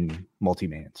him in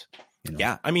multi-mans.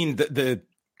 Yeah, I mean the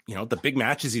big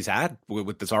matches he's had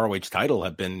with this ROH title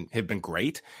have been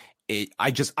great.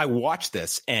 I watched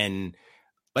this, and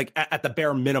like at the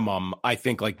bare minimum, I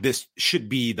think like this should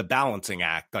be the balancing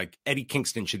act. Like, Eddie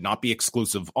Kingston should not be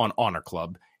exclusive on Honor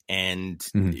Club, and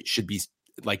it should be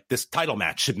like this title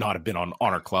match should not have been on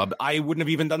Honor Club. I wouldn't have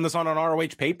even done this on an ROH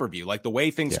pay-per-view. Like, the way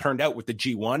things turned out with the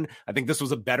G1, I think this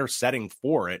was a better setting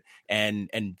for it, and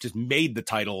just made the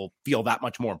title feel that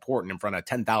much more important in front of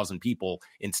 10,000 people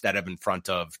instead of in front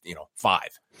of 5.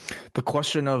 The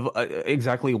question of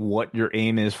exactly what your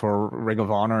aim is for Ring of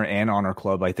Honor and Honor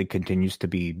Club, I think, continues to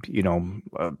be,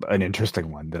 an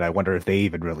interesting one that I wonder if they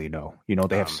even really know.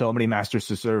 They have so many masters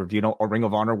to serve. A Ring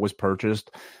of Honor was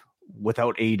purchased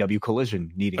without AEW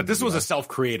Collision needing. But this was a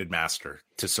self-created master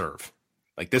to serve.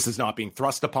 Like, this is not being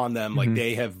thrust upon them. Like,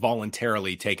 they have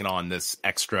voluntarily taken on this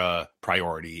extra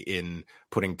priority in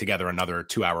putting together another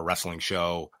 2-hour wrestling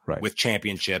show with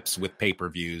championships, with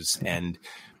pay-per-views. And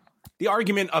the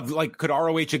argument of, like, could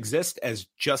ROH exist as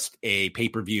just a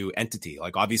pay-per-view entity?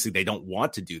 Like, obviously they don't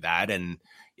want to do that. And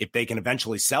if they can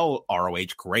eventually sell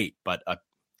ROH, great. But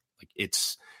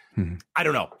it's, I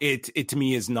don't know. It to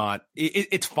me is not,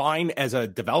 it's fine as a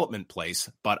development place,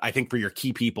 but I think for your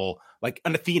key people, like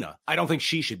an Athena, I don't think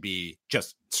she should be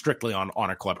just strictly on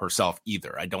Honor Club herself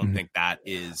either. I don't think that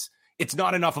it's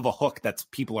not enough of a hook that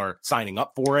people are signing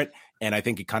up for it. And I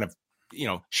think it kind of,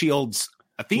 shields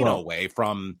Athena away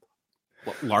from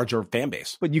larger fan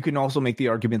base. But you can also make the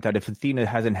argument that if Athena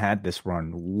hasn't had this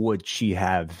run, would she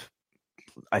have,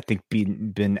 I think,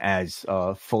 been as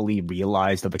fully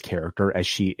realized of a character as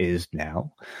she is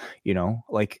now?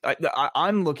 Like,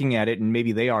 I'm looking at it, and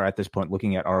maybe they are at this point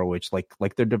looking at ROH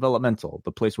like they're developmental,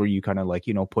 the place where you kind of like,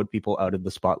 put people out of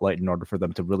the spotlight in order for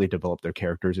them to really develop their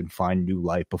characters and find new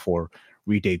life before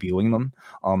re-debuting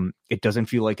them. It doesn't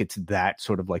feel like it's that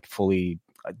sort of like fully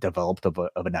developed of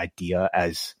an idea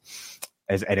as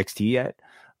NXT yet.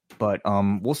 But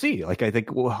we'll see. Like, I think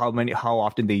how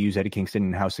often they use Eddie Kingston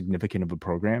and how significant of a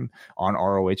program on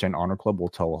ROH and Honor Club will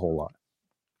tell a whole lot.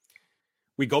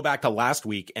 We go back to last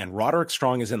week, and Roderick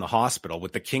Strong is in the hospital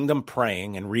with the Kingdom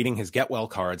praying and reading his get well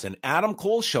cards, and Adam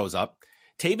Cole shows up.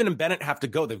 Taven and Bennett have to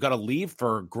go. They've got to leave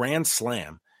for Grand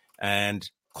Slam. And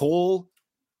Cole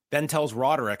then tells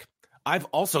Roderick, I've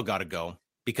also got to go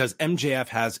because MJF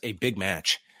has a big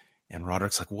match. And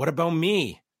Roderick's like, what about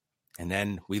me? And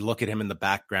then we look at him in the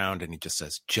background, and he just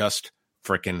says, just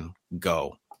frickin'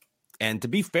 go. And to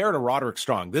be fair to Roderick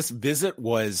Strong, this visit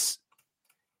was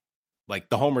like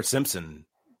the Homer Simpson,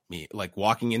 like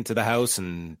walking into the house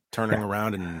and turning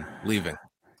around and leaving.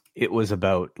 It was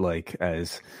about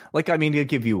it'd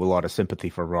give you a lot of sympathy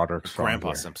for Roderick Strong. Grandpa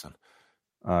here. Simpson.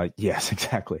 Yes,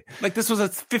 exactly. Like, this was a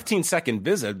 15-second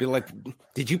visit. It'd be like,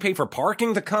 did you pay for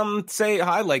parking to come say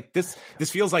hi? Like, this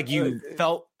feels like you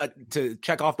felt to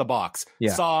check off the box.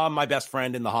 Yeah. Saw my best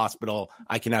friend in the hospital.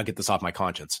 I can now get this off my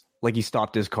conscience. Like, he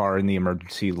stopped his car in the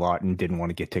emergency lot and didn't want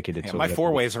to get ticketed. Yeah, so my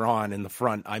 4-ways are on in the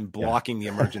front. I'm blocking the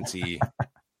emergency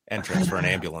entrance for an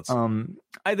ambulance.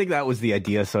 I think that was the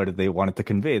idea sort of they wanted to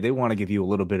convey. They want to give you a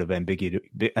little bit of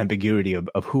ambiguity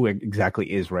of who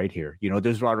exactly is right here.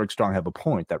 Does Roderick Strong have a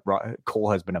point that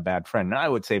Cole has been a bad friend? And I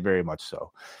would say very much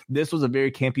so. This was a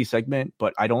very campy segment,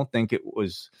 but I don't think it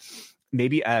was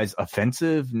maybe as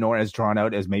offensive nor as drawn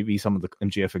out as maybe some of the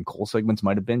MJF and Cole segments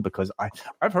might have been, because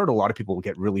I've heard a lot of people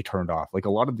get really turned off. Like,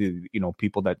 a lot of the,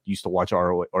 people that used to watch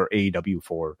ROH or AEW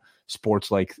for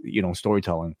sports, like,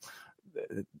 storytelling,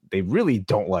 they really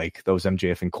don't like those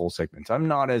MJF and Cole segments. I'm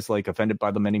not as like offended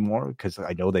by them anymore because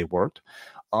I know they worked.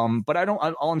 But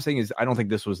all I'm saying is I don't think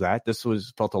this was that. This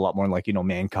felt a lot more like,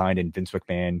 Mankind and Vince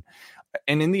McMahon.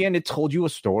 And in the end, it told you a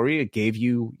story. It gave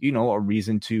you, a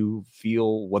reason to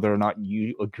feel whether or not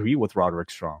you agree with Roderick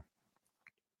Strong.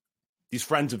 These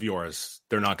friends of yours,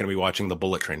 they're not going to be watching the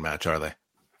Bullet Train match, are they?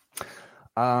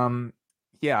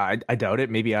 Yeah, I doubt it.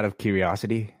 Maybe out of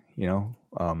curiosity,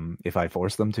 if I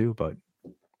force them to, but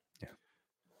yeah.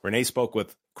 Renee spoke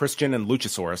with Christian and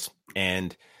Luchasaurus,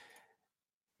 and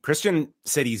Christian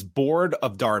said he's bored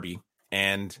of Darby.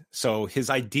 And so his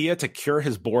idea to cure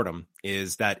his boredom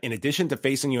is that in addition to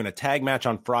facing you in a tag match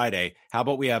on Friday, how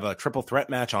about we have a triple threat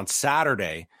match on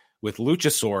Saturday with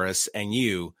Luchasaurus and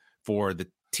you for the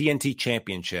TNT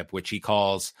Championship, which he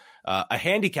calls a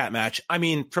handicap match.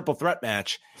 Triple threat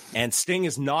match. And Sting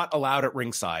is not allowed at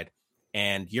ringside.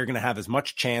 And you're going to have as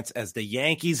much chance as the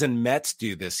Yankees and Mets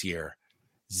do this year.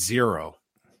 0.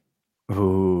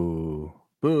 Ooh.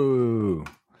 Boo.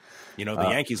 The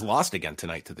Yankees lost again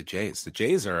tonight to the Jays. The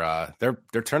Jays are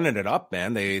they're turning it up,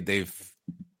 man. They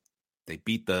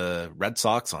beat the Red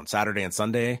Sox on Saturday and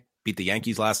Sunday, beat the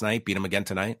Yankees last night, beat them again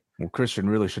tonight. Well, Christian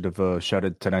really should have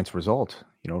shouted tonight's result,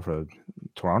 for a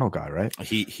Toronto guy, right?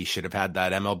 He should have had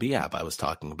that MLB app I was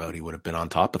talking about. He would have been on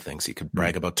top of things. He could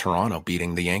brag about Toronto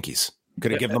beating the Yankees.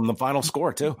 Could have given them the final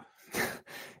score too.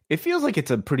 It feels like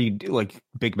it's a pretty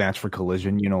big match for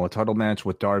Collision, a title match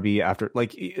with Darby after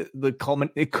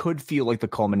it could feel like the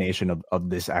culmination of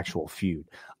this actual feud.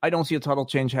 I don't see a title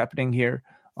change happening here.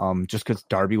 Just because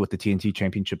Darby with the TNT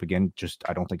Championship again,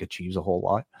 I don't think achieves a whole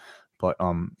lot. But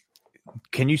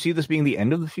can you see this being the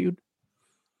end of the feud?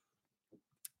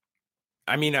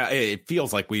 It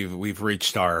feels like we've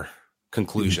reached our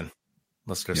conclusion.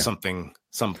 Unless there's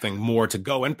something more to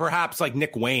go, and perhaps like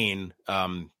Nick Wayne,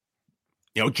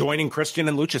 joining Christian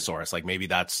and Luchasaurus, like maybe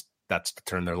that's the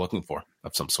turn they're looking for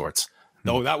of some sorts.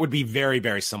 Though that would be very,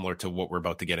 very similar to what we're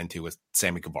about to get into with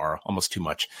Sammy Guevara, almost too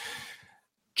much.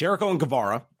 Jericho and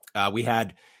Guevara, we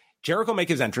had Jericho make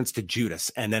his entrance to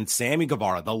Judas, and then Sammy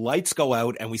Guevara. The lights go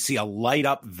out, and we see a light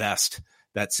up vest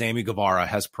that Sammy Guevara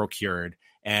has procured,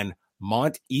 and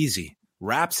Mont Easy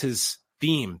wraps his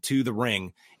theme to the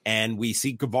ring. And we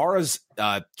see Guevara's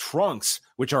trunks,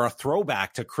 which are a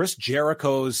throwback to Chris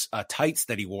Jericho's tights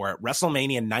that he wore at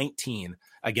WrestleMania 19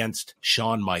 against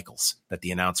Shawn Michaels, that the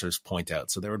announcers point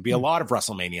out. So there would be a lot of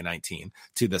WrestleMania 19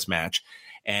 to this match.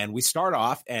 And we start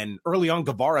off, and early on,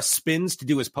 Guevara spins to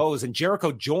do his pose, and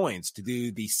Jericho joins to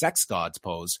do the Sex Gods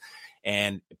pose.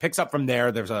 And it picks up from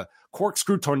there. There's a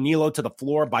corkscrew tornillo to the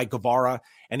floor by Guevara,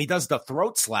 and he does the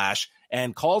throat slash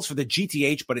and calls for the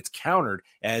GTH, but it's countered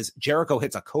as Jericho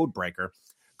hits a code breaker.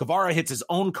 Guevara hits his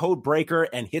own code breaker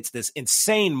and hits this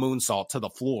insane moonsault to the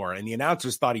floor, and the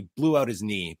announcers thought he blew out his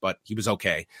knee, but he was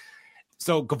okay.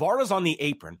 So Guevara's on the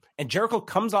apron, and Jericho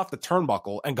comes off the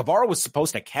turnbuckle, and Guevara was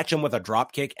supposed to catch him with a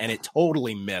drop kick, and it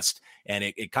totally missed. And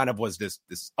it kind of was this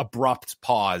abrupt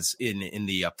pause in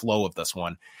the flow of this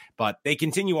one. But they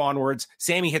continue onwards.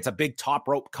 Sammy hits a big top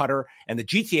rope cutter, and the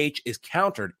GTH is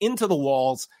countered into the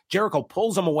walls. Jericho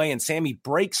pulls him away, and Sammy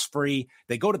breaks free.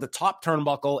 They go to the top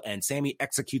turnbuckle, and Sammy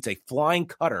executes a flying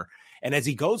cutter. And as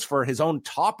he goes for his own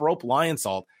top rope lion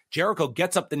salt, Jericho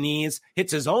gets up the knees,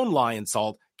 hits his own lion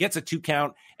salt, gets a 2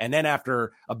 count, and then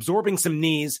after absorbing some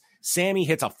knees, Sammy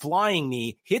hits a flying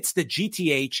knee, hits the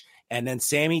GTH, and then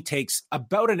Sammy takes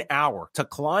about an hour to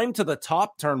climb to the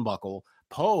top turnbuckle,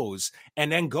 pose,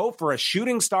 and then go for a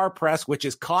shooting star press, which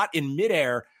is caught in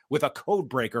midair with a code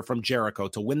breaker from Jericho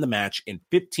to win the match in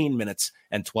 15 minutes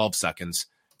and 12 seconds.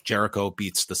 Jericho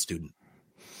beats the student.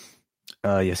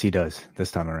 Yes, he does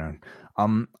this time around.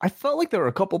 I felt like there were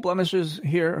a couple blemishes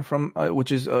here from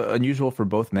which is unusual for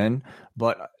both men,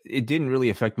 but it didn't really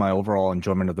affect my overall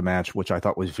enjoyment of the match, which I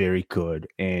thought was very good.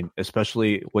 And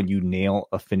especially when you nail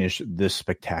a finish this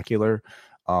spectacular,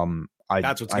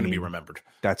 that's what's going to be remembered.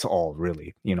 That's all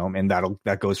really, and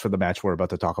that goes for the match we're about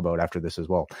to talk about after this as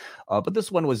well. But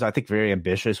this one was, I think, very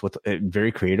ambitious, with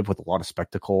very creative, with a lot of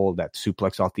spectacle, that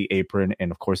suplex off the apron,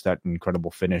 and of course that incredible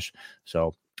finish.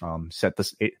 So set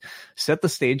the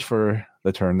stage for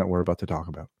the turn that we're about to talk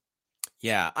about.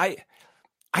 Yeah,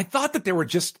 I thought that they were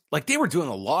doing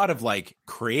a lot of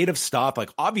creative stuff.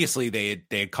 Like obviously they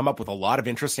had come up with a lot of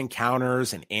interesting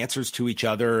counters and answers to each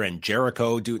other, and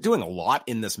Jericho doing a lot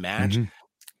in this match. Mm-hmm.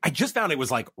 I just found it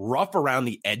was rough around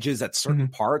the edges at certain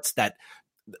parts, that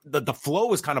the flow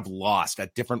was kind of lost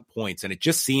at different points, and it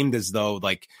just seemed as though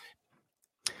it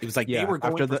was they were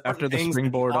going after the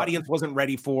springboard, the audience wasn't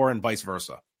ready for, and vice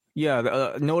versa.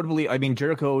 Yeah, notably, I mean,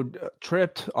 Jericho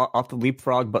tripped off the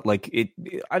leapfrog, but like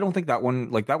I don't think that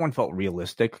one felt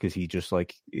realistic because he just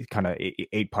like kind of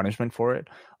ate punishment for it.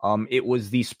 It was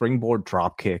the springboard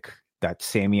drop kick that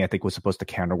Sammy, I think, was supposed to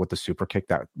counter with the super kick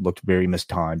that looked very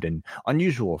mistimed and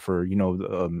unusual for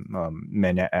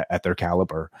men at their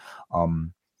caliber.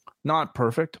 Not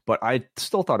perfect, but I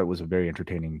still thought it was a very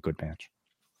entertaining, good match.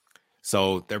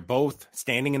 So they're both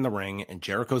standing in the ring, and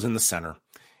Jericho's in the center.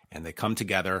 And they come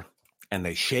together and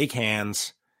they shake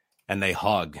hands and they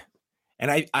hug. And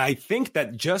I think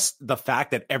that just the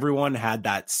fact that everyone had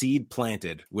that seed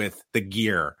planted with the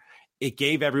gear, it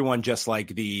gave everyone just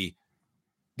like the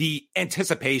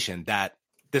anticipation that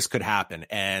this could happen.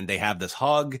 And they have this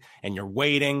hug and you're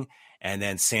waiting. And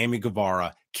then Sammy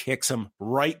Guevara kicks him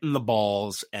right in the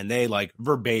balls. And they like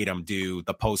verbatim do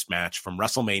the post match from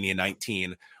WrestleMania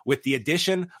 19 with the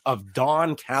addition of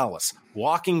Don Callis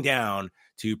walking down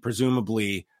to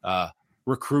presumably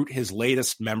recruit his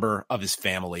latest member of his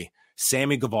family,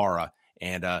 Sammy Guevara.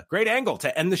 And a great angle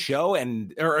to end the show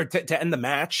or to end the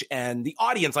match. And the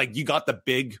audience, like, you got the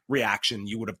big reaction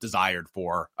you would have desired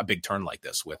for a big turn like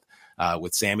this with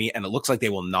Sammy. And it looks like they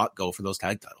will not go for those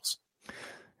tag titles.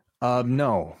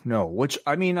 No, which,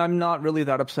 I mean, I'm not really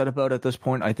that upset about at this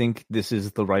point. I think this is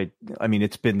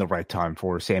it's been the right time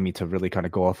for Sammy to really kind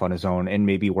of go off on his own and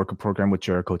maybe work a program with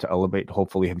Jericho to elevate,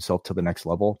 hopefully, himself to the next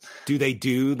level. Do they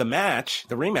do the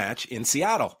rematch in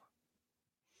Seattle?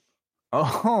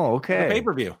 Oh, okay. The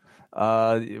pay-per-view.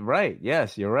 Right.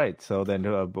 Yes, you're right. So then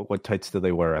but what tights do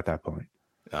they wear at that point?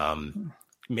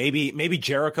 Maybe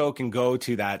Jericho can go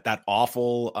to that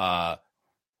awful,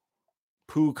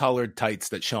 poo-colored tights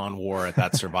that Sean wore at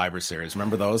that Survivor Series.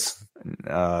 Remember those?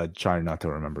 Trying not to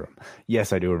remember them.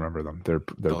 Yes, I do remember them. They're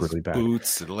those really bad.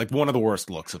 Boots, like one of the worst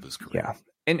looks of his career.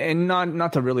 Yeah, and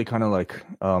not to really kind of like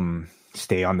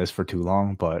stay on this for too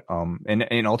long, but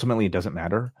and ultimately it doesn't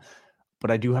matter. But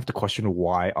I do have to question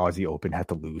why Aussie Open had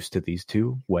to lose to these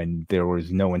two when there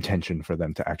was no intention for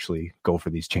them to actually go for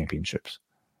these championships.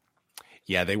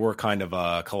 Yeah, they were kind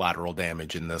of collateral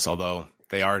damage in this, although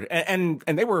they are and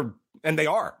they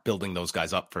are building those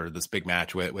guys up for this big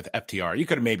match with FTR. You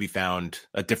could have maybe found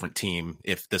a different team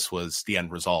if this was the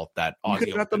end result. That you could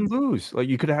have let them lose. Like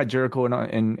you could have had Jericho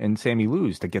and Sammy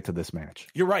lose to get to this match.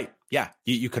 You're right. Yeah,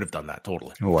 you could have done that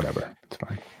totally. Whatever, it's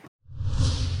fine.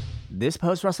 This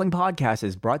post-wrestling podcast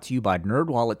is brought to you by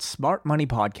NerdWallet's Smart Money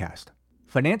Podcast.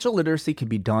 Financial literacy can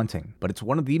be daunting, but it's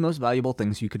one of the most valuable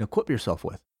things you can equip yourself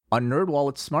with. On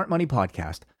NerdWallet's Smart Money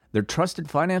Podcast, their trusted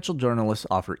financial journalists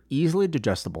offer easily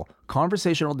digestible,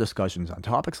 conversational discussions on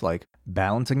topics like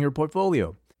balancing your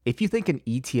portfolio. If you think an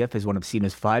ETF is one of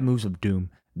Cena's 5 moves of doom,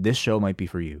 this show might be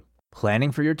for you.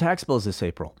 Planning for your tax bills this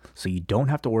April, so you don't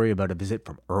have to worry about a visit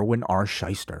from Erwin R.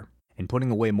 Shyster. And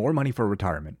putting away more money for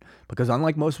retirement, because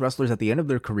unlike most wrestlers at the end of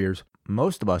their careers,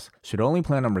 most of us should only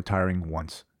plan on retiring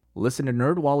once. Listen to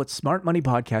NerdWallet's Smart Money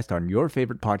Podcast on your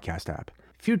favorite podcast app.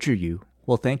 Future you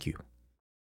will thank you.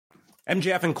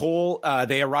 MJF and Cole,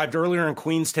 they arrived earlier in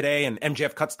Queens today, and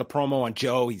MJF cuts the promo on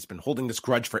Joe. He's been holding this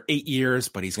grudge for 8 years,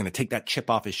 but he's going to take that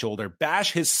chip off his shoulder,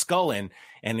 bash his skull in,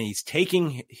 and he's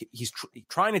trying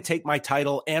to take my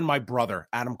title and my brother,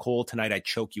 Adam Cole. Tonight I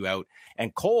choke you out.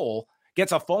 And Cole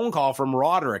gets a phone call from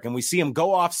Roderick, and we see him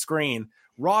go off screen.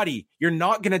 Roddy, you're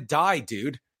not going to die,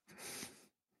 dude.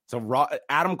 So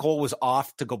Adam Cole was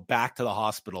off to go back to the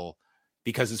hospital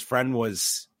because his friend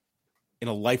was in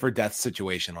a life or death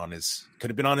situation could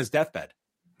have been on his deathbed.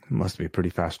 Must be a pretty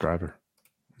fast driver.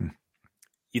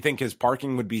 You think his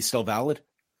parking would be still valid?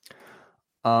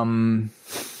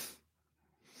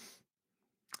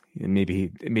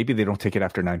 Maybe they don't take it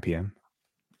after 9 p.m.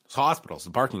 It's hospitals.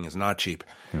 The parking is not cheap.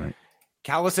 Right.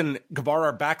 Callis and Guevara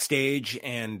are backstage,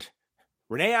 and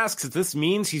Renee asks if this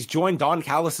means he's joined Don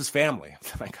Callis' family.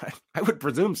 I would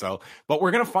presume so, but we're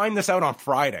going to find this out on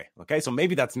Friday. Okay, so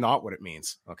maybe that's not what it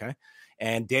means. Okay,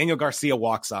 and Daniel Garcia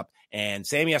walks up, and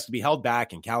Sammy has to be held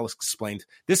back, and Callis explained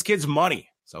this kid's money,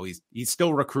 so he's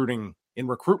still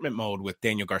recruitment mode with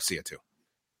Daniel Garcia too.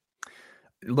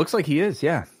 It looks like he is,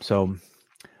 yeah. So,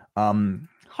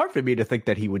 hard for me to think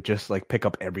that he would just like pick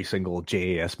up every single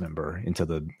JAS member into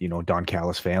the, Don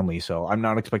Callis family. So I'm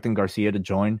not expecting Garcia to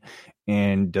join.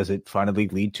 And does it finally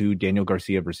lead to Daniel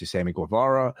Garcia versus Sammy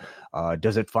Guevara?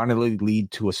 Does it finally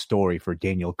lead to a story for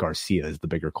Daniel Garcia is the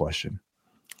bigger question.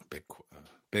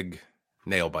 Big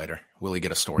nail biter. Will he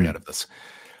get a story out of this?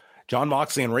 Jon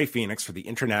Moxley and Rey Fenix for the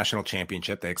International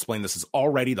Championship. They explain this is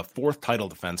already the 4th title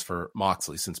defense for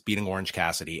Moxley since beating Orange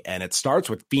Cassidy. And it starts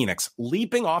with Fenix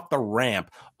leaping off the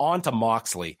ramp onto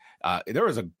Moxley There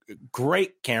was a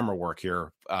great camera work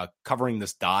here covering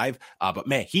this dive, but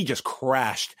man, he just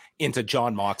crashed into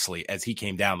Jon Moxley as he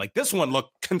came down. Like, this one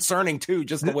looked concerning too,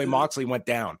 just the way Moxley went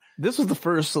down. This was the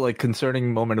first like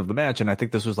concerning moment of the match, and I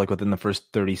think this was like within the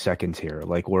first 30 seconds here,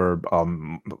 like where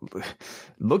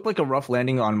looked like a rough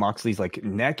landing on Moxley's like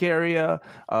neck area.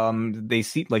 They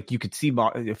see, like, you could see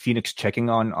Phoenix checking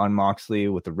on Moxley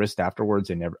with the wrist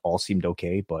afterwards, and all seemed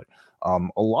okay, but a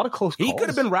lot of close calls. He could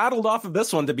have been rattled off of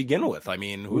this one to begin with. I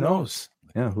mean, who knows?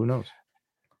 Yeah, who knows?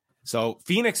 So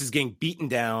Phoenix is getting beaten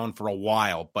down for a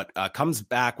while, but comes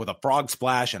back with a frog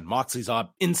splash, and Moxley's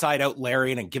up inside out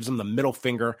lariat and gives him the middle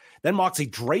finger. Then Moxley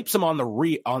drapes him on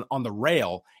the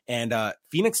rail, and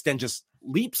Phoenix then just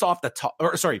leaps off the top.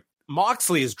 Or sorry,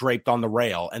 Moxley is draped on the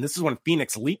rail, and this is when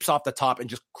Phoenix leaps off the top and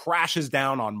just crashes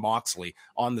down on Moxley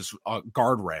on this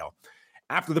guardrail.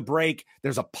 After the break,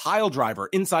 there's a pile driver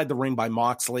inside the ring by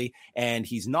Moxley, and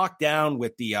he's knocked down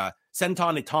with the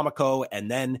Senton Itomiko, and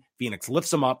then Phoenix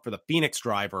lifts him up for the Phoenix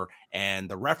driver, and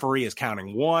the referee is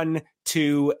counting 1,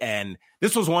 2, and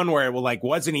this was one where it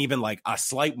wasn't even like a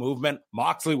slight movement.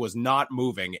 Moxley was not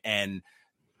moving, and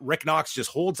Rick Knox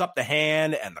just holds up the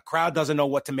hand, and the crowd doesn't know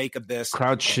what to make of this.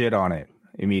 Crowd shit on it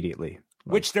immediately.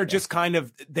 Which they're just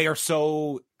they are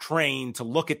so trained to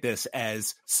look at this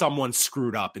as someone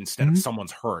screwed up instead of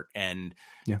someone's hurt. And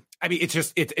yeah, I mean,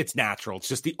 it's natural. It's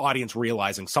just the audience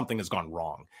realizing something has gone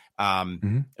wrong.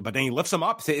 But then he lifts him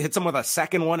up, hits him with a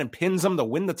second one, and pins him to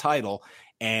win the title.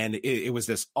 And it was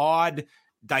this odd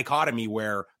dichotomy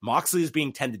where Moxley is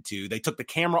being tended to. They took the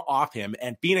camera off him,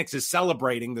 and Phoenix is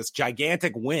celebrating this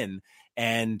gigantic win.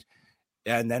 And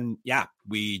then, yeah,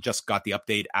 we just got the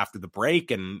update after the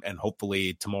break, and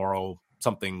hopefully tomorrow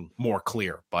something more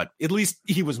clear. But at least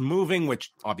he was moving,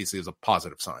 which obviously is a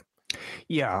positive sign.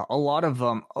 Yeah, a lot of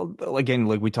again,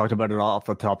 like we talked about it off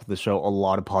the top of the show, a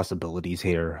lot of possibilities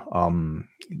here.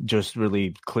 Just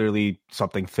really clearly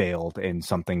something failed and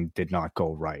something did not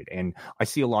go right. And I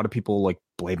see a lot of people like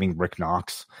blaming Rick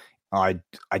Knox. I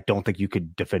don't think you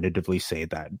could definitively say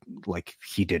that like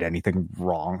he did anything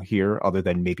wrong here, other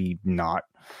than maybe not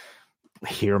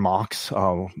hear Mox,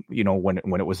 when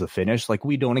it was the finish. Like,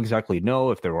 we don't exactly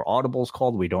know if there were audibles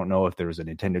called. We don't know if there was an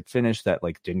intended finish that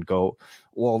like didn't go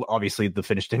well. Obviously, the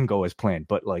finish didn't go as planned,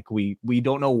 but like we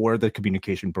don't know where the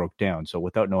communication broke down. So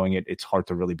without knowing it, it's hard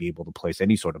to really be able to place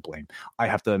any sort of blame. I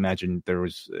have to imagine there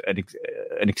was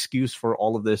an excuse for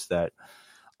all of this that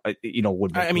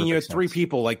would. I mean, you had three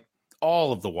people, like,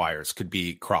 all of the wires could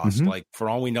be crossed. Like, for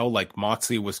all we know, like,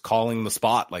 Moxley was calling the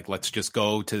spot. Like, let's just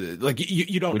go to, like,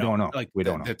 you don't know. We don't know. Like, we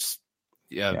don't know. It's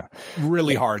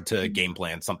really hard to game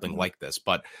plan something like this.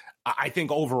 But I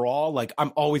think overall, like,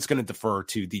 I'm always going to defer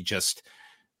to the just,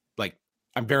 like,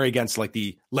 I'm very against, like,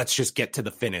 the let's just get to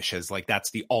the finish as, like, that's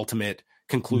the ultimate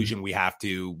conclusion we have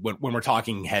to when we're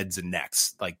talking heads and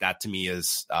necks. Like, that to me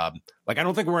is like, I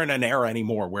don't think we're in an era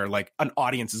anymore where like an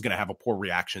audience is going to have a poor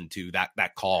reaction to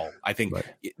that call. I think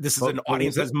this is an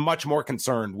audience that's much more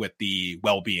concerned with the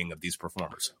well-being of these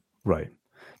performers. Right.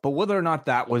 But whether or not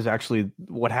that was actually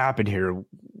what happened here,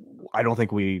 I don't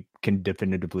think we can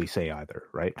definitively say either.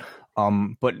 Right.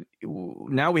 But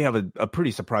now we have a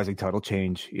pretty surprising title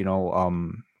change,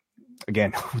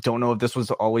 Again, we don't know if this was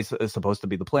always supposed to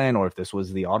be the plan or if this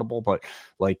was the audible, but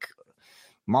like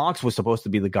Mox was supposed to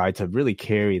be the guy to really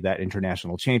carry that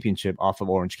international championship off of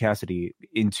Orange Cassidy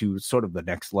into sort of the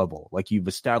next level. Like, you've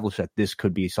established that this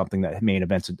could be something that main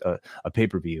events a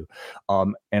pay-per-view.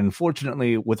 And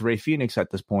unfortunately, with Rey Fenix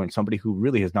at this point, somebody who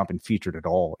really has not been featured at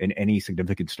all in any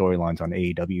significant storylines on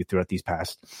AEW throughout these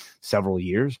past several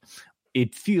years,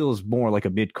 it feels more like a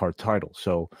mid-card title.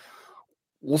 So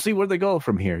we'll see where they go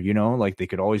from here. Like, they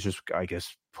could always just, I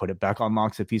guess, put it back on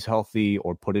Mox if he's healthy,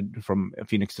 or put it from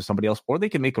Phoenix to somebody else, or they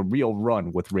can make a real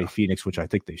run with Rey Fenix, which I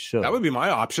think they should. That would be my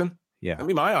option. Yeah. That'd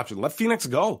be my option. Let Phoenix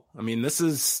go. I mean,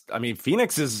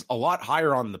 Phoenix is a lot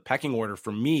higher on the pecking order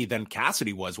for me than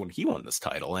Cassidy was when he won this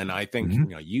title. And I think,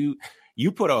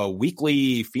 you put a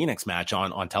weekly Phoenix match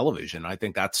on television. I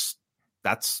think that's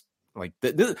like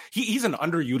he's an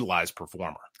underutilized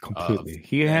performer. Completely.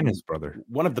 He and his brother.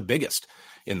 One of the biggest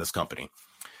in this company.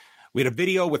 We had a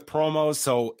video with promos.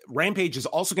 So Rampage is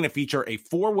also going to feature a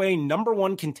 4-way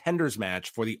 #1 contenders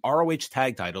match for the ROH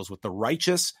tag titles with the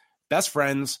Righteous, Best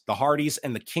Friends, the Hardys,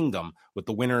 and the Kingdom, with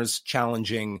the winners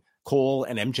challenging Cole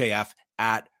and MJF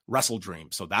at Wrestle Dream.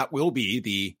 So that will be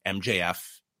the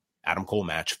MJF Adam Cole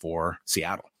match for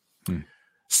Seattle.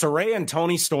 Saraya and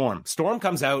Toni Storm. Storm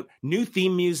comes out, new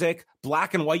theme music,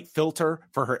 black and white filter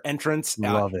for her entrance.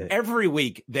 Love it. Every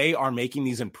week they are making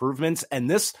these improvements, and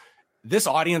this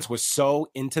audience was so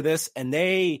into this, and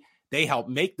they help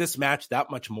make this match that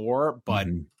much more. But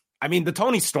I mean, the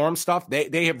Toni Storm stuff,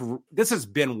 this has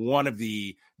been one of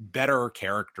the better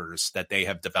characters that they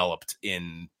have developed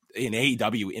in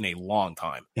AEW in a long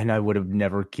time. And I would have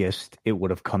never guessed it would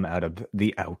have come out of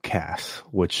the Outcasts,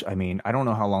 which, I mean, I don't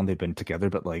know how long they've been together,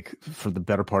 but like for the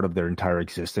better part of their entire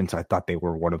existence, I thought they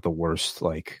were one of the worst,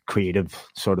 like creative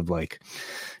sort of like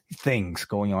things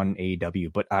going on in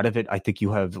AEW. But out of it, I think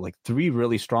you have like 3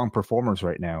 really strong performers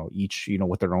right now, each, you know,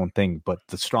 with their own thing, but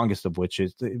the strongest of which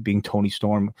is being Toni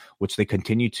Storm, which they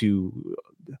continue to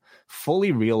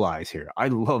fully realize here. I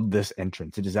love this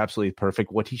entrance. It is absolutely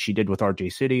perfect. What she did with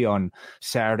RJ City on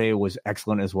Saturday was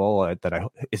excellent as well.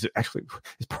 Is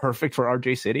perfect for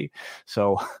RJ City.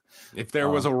 So if there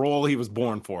was a role he was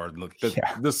born for, look,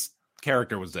 this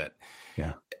character was it.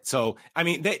 Yeah. So, I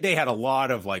mean, they had a lot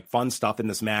of like fun stuff in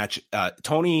this match.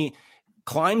 Toni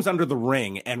climbs under the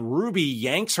ring and Ruby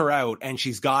yanks her out, and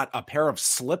she's got a pair of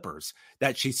slippers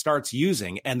that she starts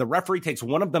using, and the referee takes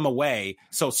one of them away.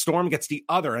 So Storm gets the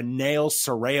other and nails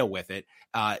Saraya with it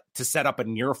to set up a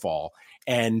near fall.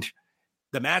 And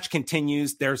the match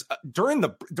continues. There's during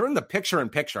the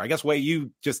picture-in-picture, I guess, way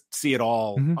you just see it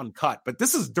all uncut, but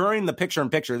this is during the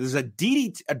picture-in-picture. There's a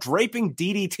draping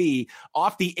DDT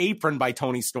off the apron by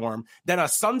Toni Storm, then a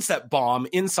sunset bomb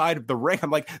inside of the ring.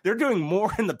 I'm like, they're doing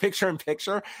more in the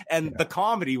picture-in-picture, and the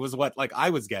comedy was what like I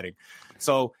was getting.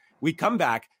 So we come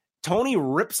back. Toni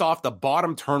rips off the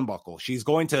bottom turnbuckle. She's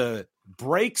going to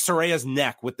break Saraya's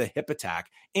neck with the hip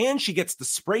attack, and she gets the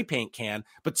spray paint can,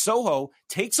 but Soho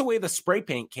takes away the spray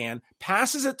paint can,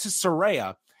 passes it to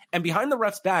Saraya, and behind the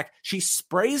ref's back, she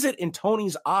sprays it in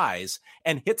Toni's eyes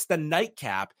and hits the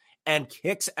nightcap and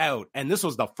kicks out. And this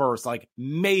was the first like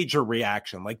major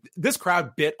reaction. Like this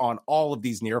crowd bit on all of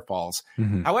these near falls.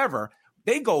 However,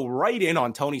 they go right in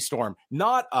on Toni Storm,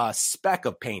 not a speck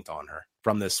of paint on her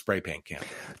from this spray paint can.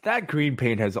 That green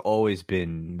paint has always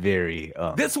been very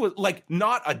this was like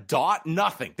not a dot,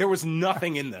 nothing. There was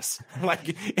nothing in this.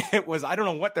 Like it was, I don't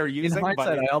know what they're using. In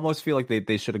hindsight, I almost feel like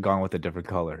they should have gone with a different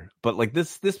color. But like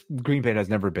this green paint has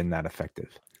never been that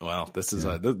effective. Well, this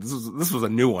was a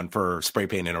new one for spray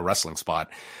paint in a wrestling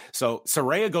spot. So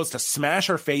Saraya goes to smash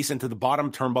her face into the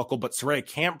bottom turnbuckle, but Saraya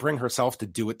can't bring herself to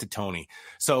do it to Toni.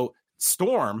 So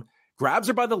Storm grabs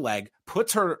her by the leg,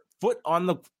 puts her foot on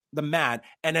the mat,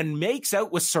 and then makes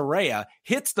out with Saraya,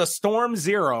 hits the Storm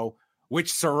Zero,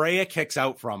 which Saraya kicks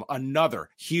out from. Another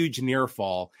huge near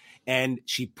fall. And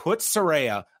she puts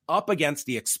Saraya up against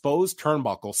the exposed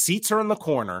turnbuckle, seats her in the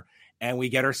corner, and we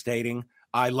get her stating,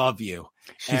 "I love you."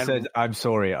 She says, "I'm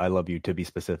sorry, I love you," to be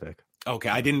specific. Okay,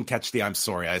 I didn't catch the "I'm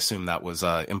sorry." I assume that was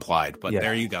implied, but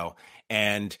there you go.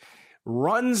 And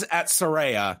runs at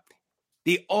Saraya.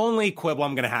 The only quibble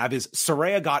I'm going to have is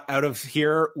Saraya got out of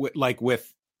here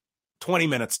with 20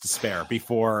 minutes to spare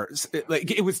before,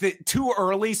 like it was too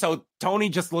early. So Toni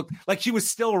just looked like she was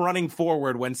still running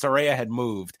forward when Saraya had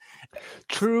moved.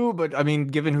 True, but I mean,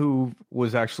 given who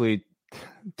was actually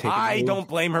taking I don't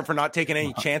blame her for not taking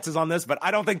any chances on this, but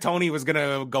I don't think Toni was going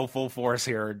to go full force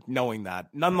here, knowing that.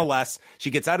 Nonetheless,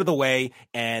 she gets out of the way,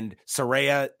 and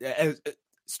Saraya,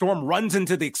 Storm runs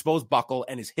into the exposed buckle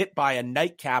and is hit by a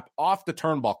nightcap off the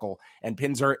turnbuckle and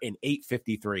pins her in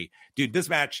 8:53. Dude, this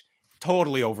match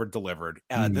totally over delivered.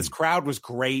 This crowd was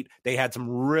great. They had some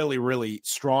really, really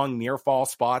strong near fall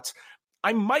spots.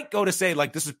 I might go to say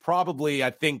like this is probably,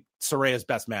 I think, Saraya's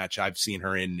best match I've seen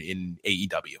her in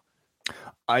AEW.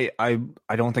 I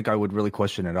don't think I would really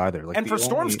question it either. Like, and for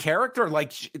Storm's character,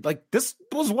 like this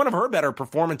was one of her better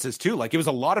performances too. Like it was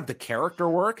a lot of the character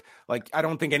work. Like I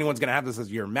don't think anyone's gonna have this as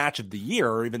your match of the year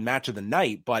or even match of the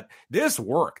night, but this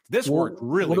worked. This worked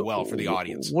really well for the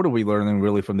audience. What are we learning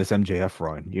really from this MJF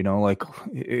run? You know, like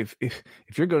if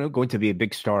you're going to be a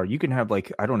big star, you can have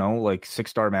like, I don't know, like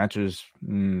 6-star matches,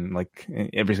 like in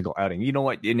every single outing. You know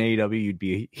what? In AEW, you'd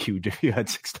be huge if you had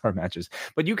 6-star matches,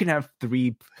 but you can have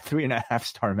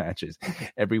 3.5-star matches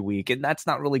every week, and that's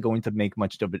not really going to make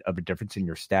much of a difference in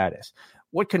your status.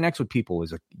 What connects with people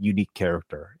is a unique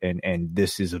character, and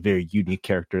this is a very unique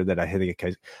character that I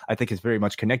think is very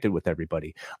much connected with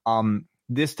everybody.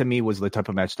 This to me was the type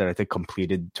of match that I think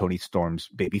completed Toni Storm's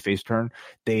babyface turn.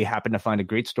 They happened to find a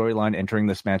great storyline entering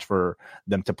this match for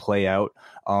them to play out,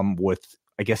 with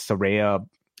I guess Saraya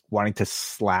wanting to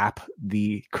slap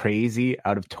the crazy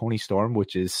out of Toni Storm,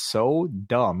 which is so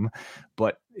dumb,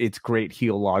 but it's great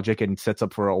heel logic and sets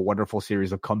up for a wonderful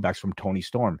series of comebacks from Toni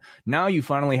Storm. Now you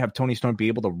finally have Toni Storm be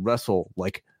able to wrestle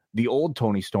like the old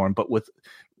Toni Storm, but with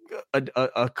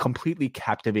a completely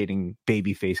captivating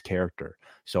babyface character.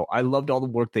 So I loved all the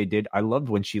work they did. I loved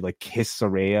when she like kissed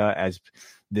Saraya as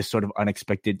this sort of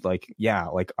unexpected, like, yeah,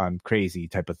 like I'm crazy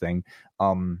type of thing.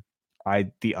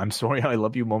 The "I'm sorry, I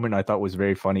love you" moment I thought was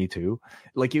very funny too.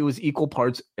 Like it was equal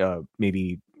parts,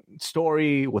 maybe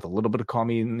story with a little bit of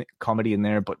comedy in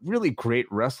there, but really great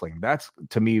wrestling. That's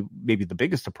to me maybe the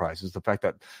biggest surprise is the fact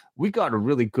that we got a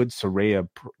really good Saraya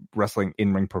wrestling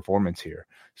in-ring performance here.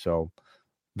 So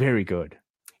very good.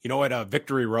 You know, at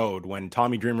Victory Road, when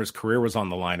Tommy Dreamer's career was on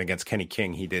the line against Kenny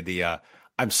King, he did the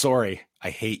 "I'm sorry, I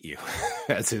hate you"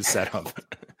 as his setup.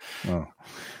 Oh,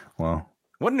 well.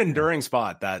 What an enduring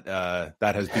spot that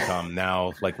has become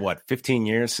now, like what, 15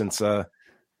 years since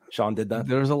Sean did that?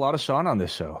 There's a lot of Sean on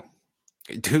this show.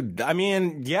 Dude, I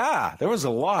mean, yeah, there was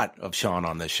a lot of Sean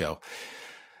on this show.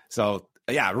 So,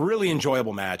 yeah, really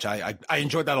enjoyable match. I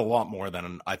enjoyed that a lot more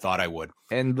than I thought I would.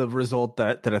 And the result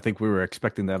that I think we were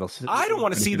expecting I don't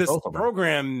want to see this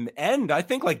program end. I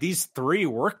think like these three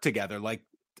work together. Like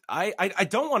I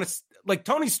don't want to, like,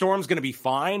 Toni Storm's going to be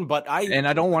fine, but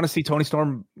I don't want to see Toni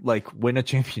Storm like win a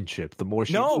championship. The more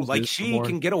she loses, like she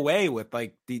can get away with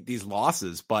like these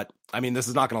losses, but I mean, this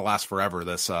is not going to last forever.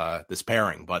 This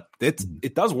pairing, but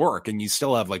it does work, and you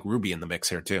still have like Ruby in the mix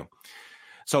here too.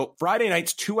 So Friday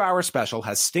night's 2-hour special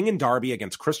has Sting and Darby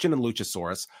against Christian and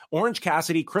Luchasaurus, Orange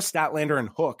Cassidy, Chris Statlander, and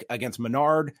Hook against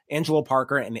Menard, Angelo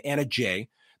Parker, and Anna Jay.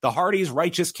 The Hardys,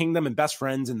 Righteous Kingdom, and Best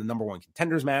Friends in the number 1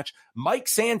 contenders match. Mike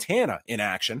Santana in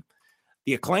action.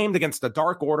 The Acclaimed against the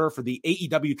Dark Order for the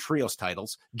AEW Trios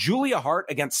titles. Julia Hart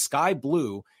against Sky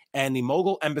Blue, and the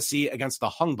Mogul Embassy against the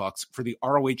Hung Bucks for the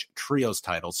ROH Trios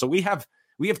titles. So we have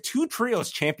 2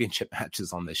 Trios championship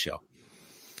matches on this show.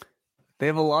 They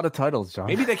have a lot of titles, John.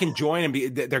 Maybe they can join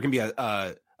and there can be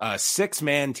a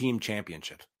 6-man team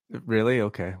championship. Really?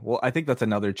 Okay. Well, I think that's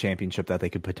another championship that they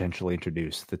could potentially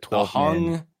introduce. The 12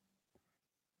 Hung.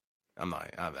 I'm not.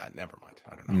 Never mind.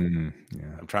 I don't know.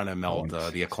 Yeah. I'm trying to meld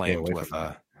the Acclaimed with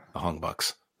the Hung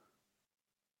Bucks.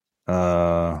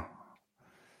 I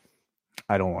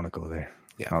don't want to go there.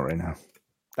 Yeah, not right now.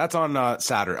 That's on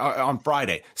Saturday. On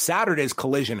Friday. Saturday's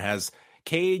Collision has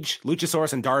Cage,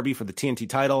 Luchasaurus, and Darby for the TNT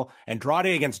title.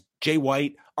 Andrade against Jay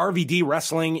White. RVD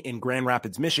wrestling in Grand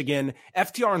Rapids, Michigan.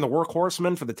 FTR and the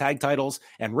Workhorsemen for the tag titles.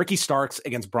 And Ricky Starks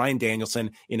against Bryan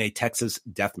Danielson in a Texas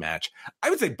death match.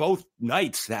 I would say both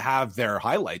nights that have their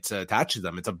highlights attached to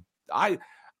them. I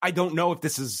don't know if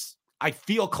this is, I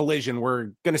feel Collision we're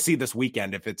going to see this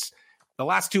weekend. If it's the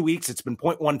last 2 weeks, it's been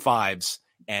 0.15s.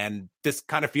 And this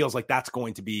kind of feels like that's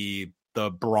going to be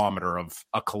the barometer of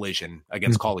a Collision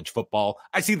against college football.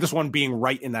 I see this one being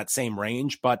right in that same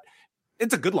range, but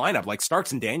it's a good lineup. Like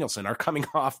Starks and Danielson are coming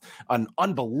off an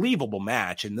unbelievable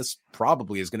match, and this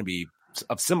probably is going to be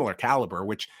of similar caliber,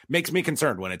 which makes me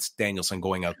concerned when it's Danielson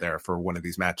going out there for one of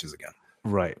these matches again.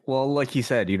 Right. Well, like he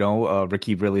said,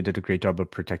 Ricky really did a great job of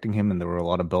protecting him, and there were a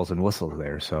lot of bells and whistles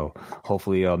there. So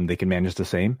hopefully they can manage the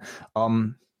same.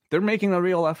 They're making a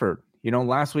real effort.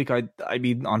 Last week, I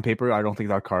mean, on paper, I don't think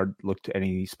that card looked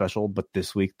any special, but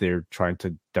this week they're trying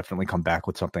to definitely come back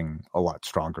with something a lot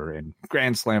stronger and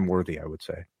Grand Slam worthy, I would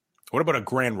say. What about a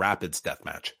Grand Rapids death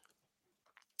match?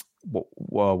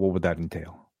 What would that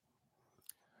entail?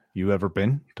 You ever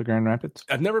been to Grand Rapids?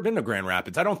 I've never been to Grand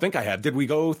Rapids. I don't think I have. Did we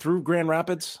go through Grand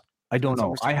Rapids? I don't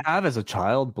know. I have as a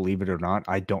child, believe it or not.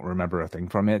 I don't remember a thing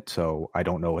from it, so I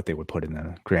don't know what they would put in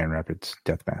a Grand Rapids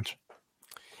death match.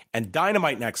 And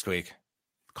Dynamite next week,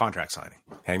 contract signing.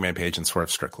 Hangman Page and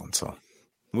Swerve Strickland. So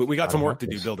we got some work to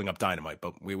do building up Dynamite,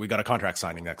 but we got a contract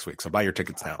signing next week. So buy your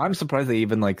tickets now. I'm surprised they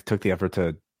even took the effort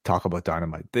to talk about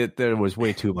Dynamite. There was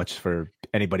way too much for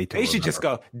anybody to. They should just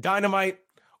go, Dynamite.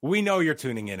 We know you're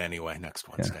tuning in anyway next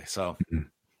Wednesday. Yeah. So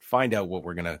find out what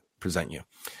we're going to present you.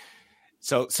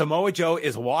 So Samoa Joe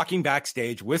is walking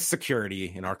backstage with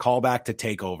security in our callback to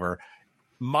TakeOver,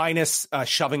 minus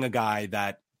shoving a guy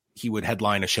that he would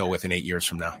headline a show with in 8 years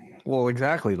from now. Well,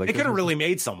 exactly. Like, they could have really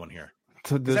made someone here.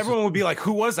 Everyone would be like,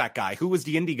 who was that guy? Who was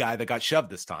the indie guy that got shoved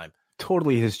this time?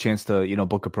 Totally his chance to,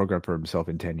 book a program for himself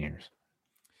in 10 years.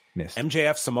 Missed.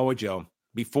 MJF Samoa Joe.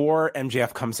 Before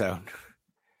MJF comes out,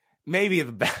 maybe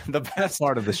the best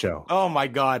part of the show. Oh my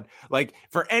God. Like,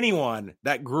 for anyone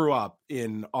that grew up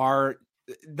in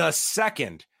the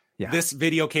second this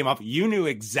video came up, you knew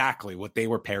exactly what they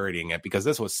were parodying it, because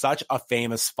this was such a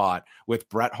famous spot with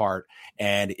Bret Hart,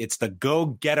 and it's the go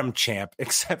get him champ,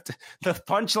 except the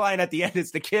punchline at the end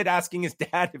is the kid asking his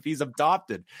dad if he's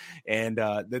adopted. And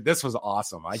this was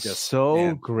awesome.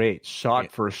 Great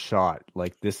shot for shot.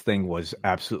 Like, this thing was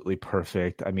absolutely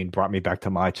perfect. I mean, brought me back to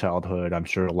my childhood. I'm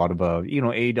sure a lot of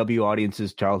AEW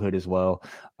audiences' childhood as well.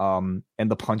 And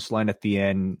the punchline at the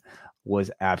end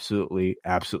was absolutely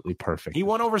perfect. He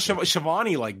went over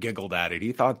Shivani, giggled at it.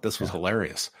 He thought this was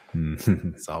hilarious.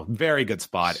 So very good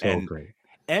spot. So great.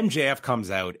 MJF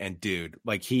comes out and dude,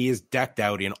 like he is decked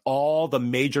out in all the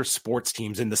major sports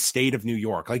teams in the state of New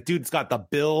York. Like dude's got the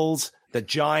Bills, the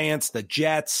Giants, the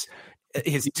Jets.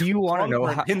 Do you want to know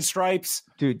how pinstripes?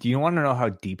 Dude, do you want to know how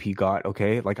deep he got?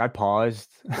 Okay, like I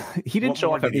paused. He didn't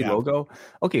show off every logo.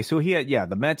 Okay, so he had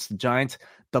the Mets, the Giants,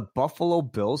 the Buffalo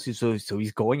Bills. So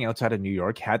he's going outside of New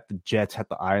York. Had the Jets, had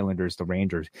the Islanders, the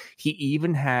Rangers. He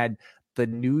even had the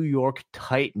New York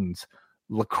Titans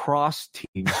lacrosse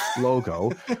team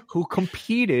logo, who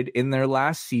competed in their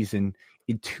last season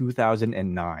in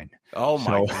 2009. Oh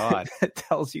my God. It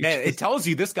tells you. Man, it tells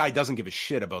you this guy doesn't give a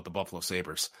shit about the Buffalo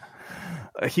Sabres.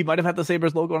 He might have had the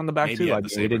Sabres logo on the back too. I mean,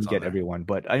 he didn't get everyone,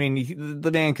 but I mean,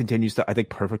 the man continues to, I think,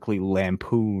 perfectly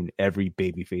lampoon every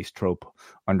babyface trope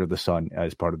under the sun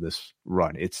as part of this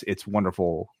run. It's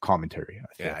wonderful commentary.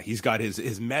 Yeah, he's got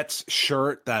his Mets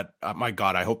shirt that, my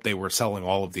God, I hope they were selling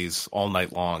all of these all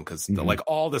night long, because like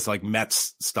all this like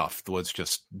Mets stuff was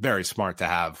just very smart to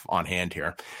have on hand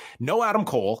here. No Adam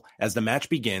Cole as the match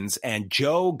begins, and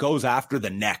Joe goes after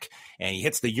the neck and he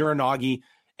hits the Uranagi.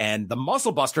 And the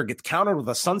Muscle Buster gets countered with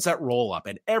a sunset roll up.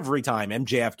 And every time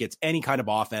MJF gets any kind of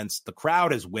offense, the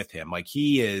crowd is with him. Like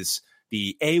he is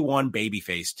the A1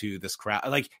 babyface to this crowd.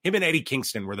 Like him and Eddie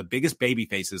Kingston were the biggest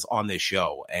babyfaces on this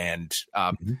show. And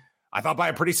I thought by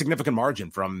a pretty significant margin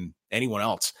from anyone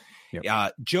else.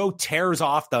 Yep. Joe tears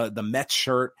off the Mets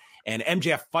shirt, and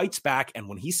MJF fights back. And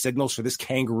when he signals for this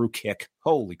kangaroo kick,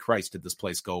 holy Christ, did this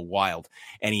place go wild.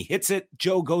 And he hits it.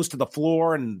 Joe goes to the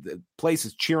floor and the place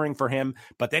is cheering for him.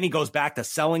 But then he goes back to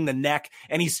selling the neck,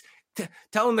 and he's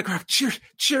telling the crowd,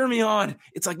 cheer me on.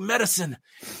 It's like medicine.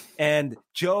 And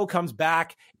Joe comes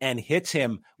back and hits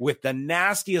him with the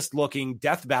nastiest looking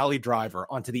Death Valley driver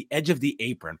onto the edge of the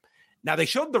apron. Now they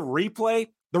showed the replay.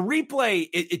 The replay,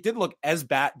 it didn't look as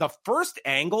bad. The first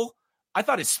angle, I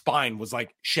thought his spine was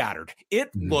like shattered.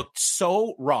 It looked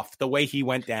so rough the way he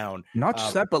went down. Not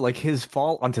just that, but like his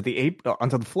fall onto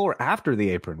the floor after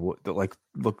the apron, like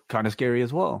looked kind of scary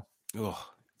as well. Ugh.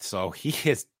 So he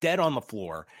is dead on the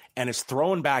floor and is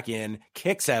thrown back in,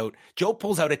 kicks out. Joe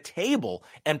pulls out a table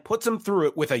and puts him through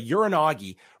it with a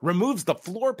Uranagi, removes the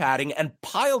floor padding, and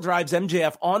pile drives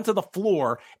MJF onto the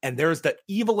floor. And there's the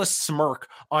evilest smirk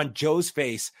on Joe's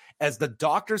face as the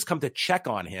doctors come to check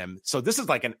on him. So this is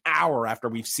like an hour after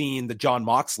we've seen the John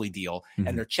Moxley deal,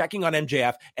 and they're checking on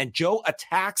MJF, and Joe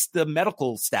attacks the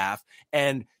medical staff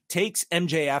and takes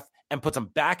MJF and puts him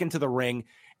back into the ring.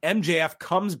 MJF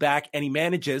comes back and he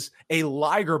manages a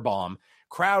Liger bomb.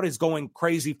 Crowd is going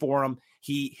crazy for him.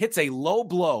 He hits a low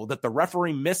blow that the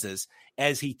referee misses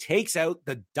as he takes out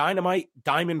the Dynamite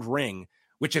diamond ring,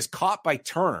 which is caught by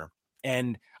Turner.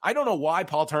 And I don't know why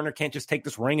Paul Turner can't just take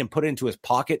this ring and put it into his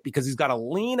pocket, because he's got to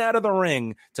lean out of the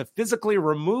ring to physically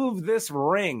remove this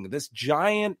ring, this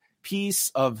giant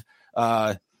piece of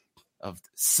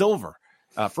silver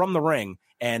from the ring.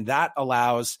 And that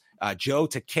allows Joe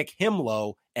to kick him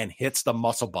low and hits the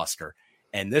Muscle Buster.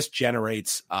 And this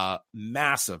generates a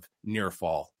massive near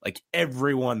fall. Like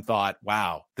everyone thought,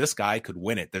 wow, this guy could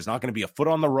win it. There's not going to be a foot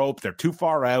on the rope. They're too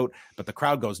far out, but the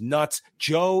crowd goes nuts.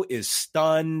 Joe is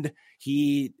stunned.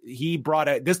 He brought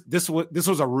out this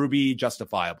was a Ruby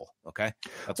justifiable. Okay.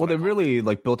 Well, they really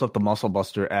like built up the Muscle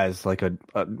Buster as like a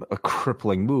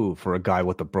crippling move for a guy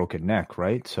with a broken neck.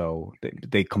 Right. So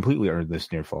they completely earned this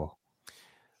near fall.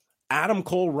 Adam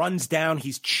Cole runs down.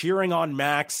 He's cheering on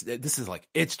Max. This is like,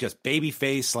 it's just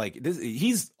babyface. Like this,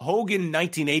 he's Hogan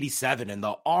 1987, and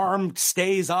the arm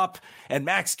stays up, and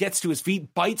Max gets to his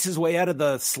feet, bites his way out of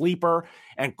the sleeper,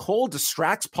 and Cole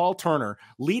distracts Paul Turner,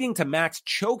 leading to Max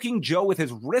choking Joe with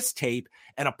his wrist tape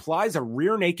and applies a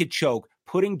rear naked choke,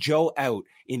 putting Joe out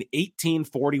in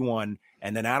 1841.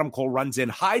 And then Adam Cole runs in,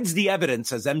 hides the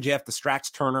evidence as MJF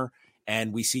distracts Turner,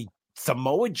 and we see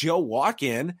Samoa Joe walk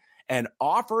in and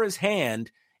offer his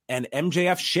hand, and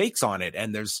MJF shakes on it.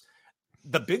 And there's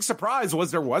the big surprise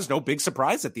was there was no big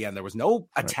surprise at the end. There was no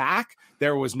attack.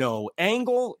 There was no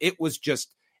angle. It was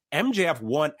just MJF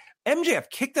won. MJF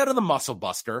kicked out of the Muscle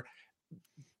Buster,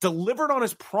 delivered on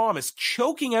his promise,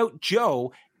 choking out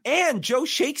Joe, and Joe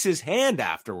shakes his hand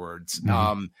afterwards.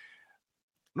 I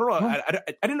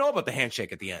didn't know about the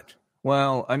handshake at the end.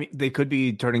 Well, I mean, they could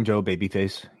be turning Joe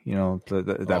babyface. You know,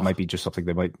 that might be just something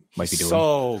they might be doing.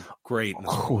 So great.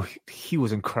 Oh, he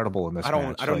was incredible in this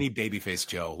match. I don't need babyface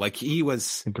Joe. Like he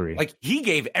was, agree. Like he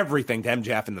gave everything to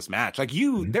MJF in this match. Like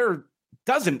there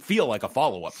doesn't feel like a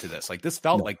follow up to this. Like this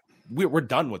felt like we're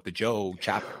done with the Joe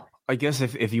chapter. I guess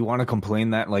if you want to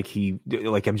complain that like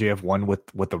MJF won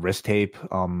with the wrist tape,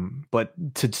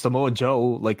 but to Samoa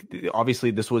Joe, like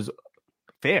obviously this was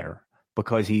fair,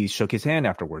 because he shook his hand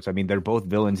afterwards. I mean, they're both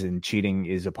villains, and cheating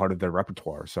is a part of their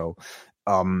repertoire. So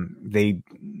They,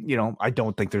 I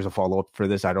don't think there's a follow-up for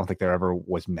this. I don't think there ever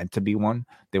was meant to be one.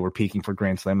 They were peaking for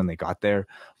Grand Slam and they got there.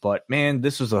 But man,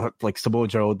 this was like Samoa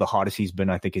Joe, the hottest he's been,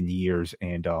 I think, in years.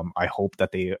 And I hope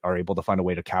that they are able to find a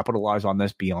way to capitalize on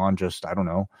this beyond just, I don't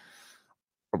know,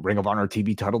 a Ring of Honor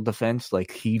TV title defense.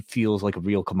 Like, he feels like a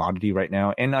real commodity right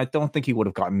now. And I don't think he would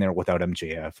have gotten there without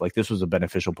MJF. Like, this was a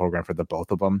beneficial program for the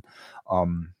both of them.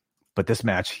 But this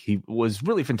match, he was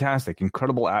really fantastic.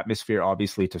 Incredible atmosphere,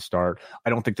 obviously, to start. I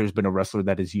don't think there's been a wrestler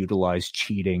that has utilized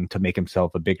cheating to make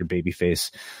himself a bigger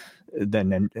babyface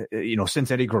than,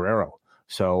 since Eddie Guerrero.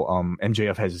 So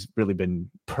MJF has really been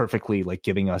perfectly like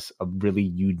giving us a really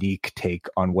unique take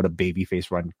on what a babyface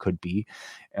run could be.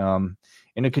 And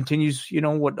it continues,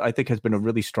 what I think has been a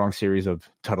really strong series of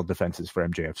title defenses for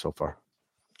MJF so far.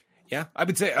 Yeah, I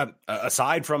would say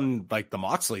aside from like the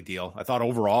Moxley deal, I thought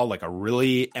overall like a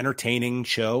really entertaining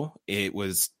show. It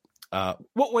was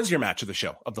what was your match of the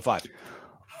show of the 5?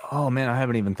 Oh man, I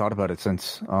haven't even thought about it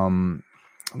since.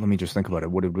 Let me just think about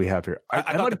it. What did we have here?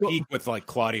 I thought the peak with like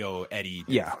Claudio Eddie.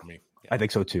 Yeah. I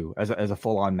think so too. As a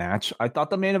full on match, I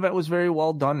thought the main event was very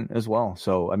well done as well.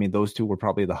 So I mean, those two were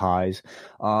probably the highs.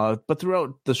 But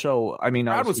throughout the show, I mean,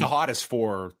 crowd was the hottest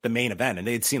for the main event, and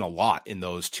they had seen a lot in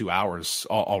those 2 hours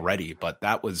already. But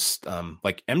that was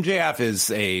like MJF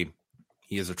is a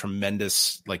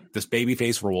tremendous, like, this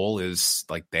babyface role is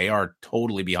like they are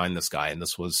totally behind this guy, and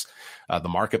this was the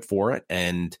market for it.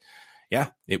 And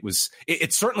yeah,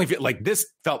 it certainly like this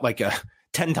felt like a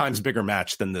 10 times bigger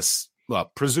match than this.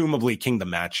 Well, presumably Kingdom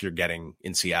match you're getting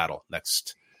in Seattle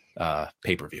next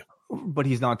pay-per-view. But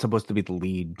he's not supposed to be the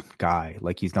lead guy.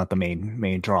 Like, he's not the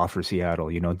main draw for Seattle.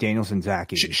 Danielson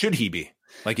Zach. Should he be?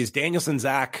 Like, is Danielson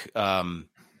Zach?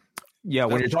 Yeah,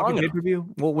 when you're talking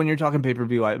pay-per-view. Well, when you're talking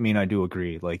pay-per-view, I mean, I do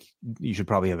agree. Like, you should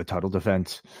probably have a title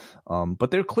defense. But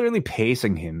they're clearly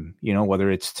pacing him, whether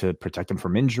it's to protect him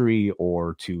from injury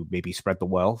or to maybe spread the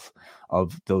wealth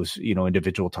of those,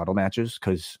 individual title matches.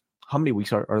 Because how many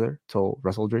weeks are there till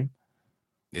Wrestle Dream?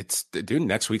 It's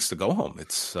next week's to go home.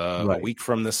 It's right. A week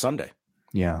from this Sunday.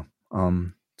 Yeah.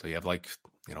 So you have like,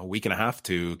 a week and a half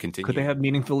to continue. Could they have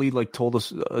meaningfully like told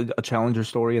us a challenger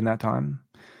story in that time?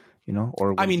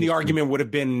 Or I mean, the argument would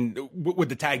have been, would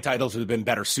the tag titles have been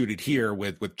better suited here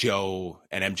with Joe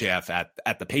and MJF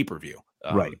at the pay-per-view.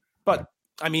 Right. But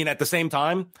I mean, at the same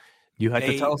time, you had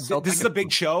to tell this is a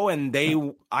big show, and they,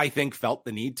 I think, felt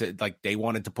the need to, like, they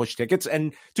wanted to push tickets.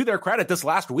 And to their credit, this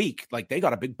last week, like, they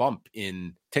got a big bump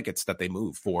in tickets that they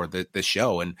moved for this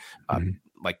show. And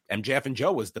like MJF and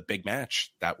Joe was the big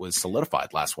match that was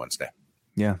solidified last Wednesday.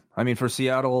 Yeah, I mean, for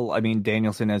Seattle, I mean,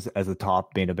 Danielson as a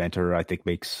top main eventer, I think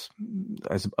makes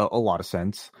a lot of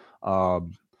sense.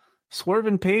 Swerve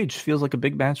and Page feels like a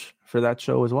big match for that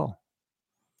show as well.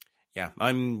 Yeah,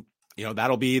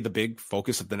 that'll be the big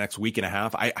focus of the next week and a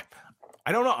half. I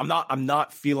don't know. I'm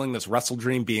not feeling this Wrestle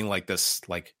Dream being like this,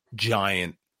 like,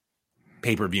 giant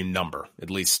pay-per-view number, at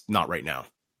least not right now.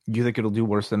 Do you think it'll do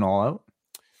worse than All Out?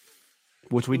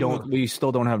 Which we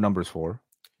still don't have numbers for.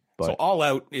 But. So All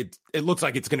Out, it looks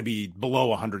like it's going to be below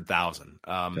 100,000.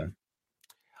 Okay.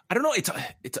 I don't know.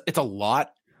 It's a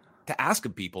lot to ask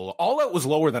of people. All Out was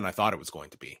lower than I thought it was going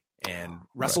to be. And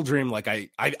Wrestle Dream, like I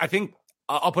think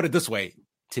I'll put it this way.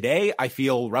 Today, I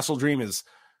feel Wrestle Dream is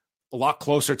a lot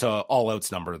closer to All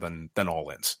Out's number than All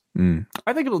In's.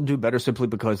 I think it'll do better simply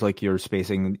because, like, you're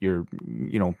spacing your,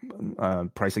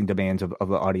 pricing demands of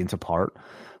the audience apart.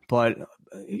 But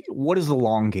what is the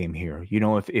long game here?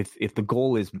 If the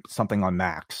goal is something on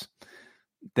Max,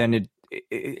 then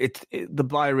the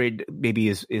buy rate maybe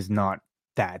is not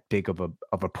that big of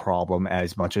a problem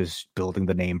as much as building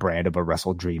the name brand of a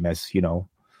Wrestle Dream as,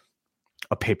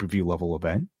 a pay-per-view level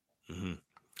event. Mm-hmm.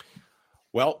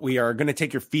 Well, we are going to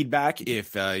take your feedback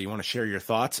if you want to share your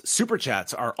thoughts. Super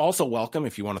chats are also welcome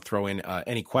if you want to throw in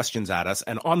any questions at us.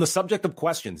 And on the subject of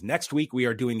questions, next week we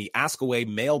are doing the Ask Away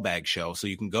mailbag show. So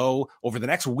you can go over the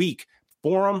next week,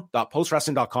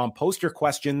 forum.postwrestling.com, post your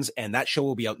questions, and that show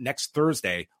will be out next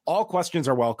Thursday. All questions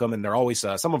are welcome, and they're always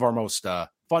some of our most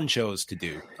fun shows to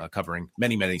do, covering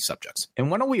many, many subjects. And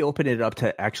why don't we open it up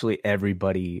to actually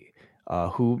everybody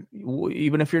who,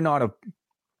 even if you're not a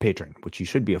patron, which you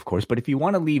should be, of course, but if you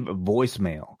want to leave a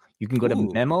voicemail, you can go to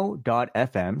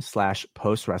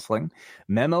memo.fm/postwrestling,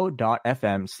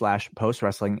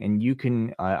 memo.fm/postwrestling, and you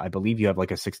can, I believe you have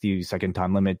like a 60-second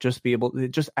time limit, just be able to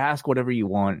just ask whatever you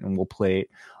want, and we'll play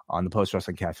it on the Post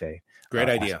Wrestling Cafe. Great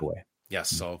idea. Yes.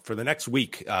 So for the next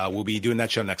week, we'll be doing that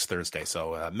show next Thursday.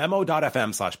 So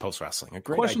memo.fm/postwrestling. A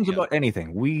great questions idea. About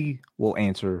anything. We will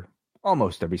answer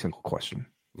almost every single question.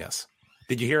 Yes.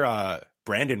 Did you hear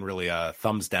Brandon really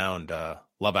thumbs down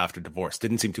Love After Divorce?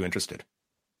 Didn't seem too interested.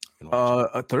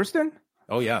 Thurston?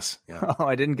 Oh, yes. Yeah. Oh,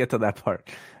 I didn't get to that part.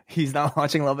 He's not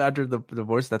watching Love After the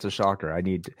Divorce. That's a shocker.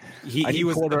 He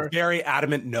was a very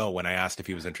adamant no when I asked if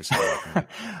he was interested.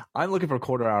 I'm looking for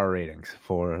quarter-hour ratings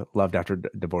for Love After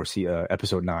Divorce,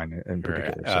 episode 9 in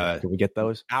particular. So can we get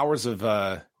those?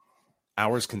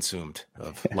 Hours consumed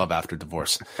of Love After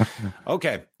Divorce.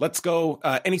 Okay, let's go.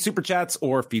 Any super chats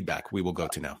or feedback we will go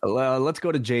to now? Let's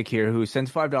go to Jake here, who sends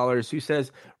 $5, who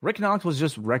says, Rick Knox was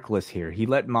just reckless here. He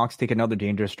let Mox take another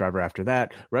dangerous driver after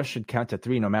that. Refs should count to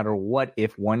 3 no matter what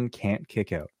if one can't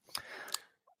kick out.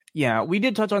 Yeah, we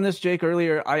did touch on this, Jake,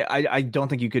 earlier. I don't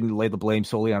think you can lay the blame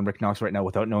solely on Rick Knox right now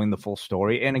without knowing the full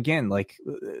story. And again, like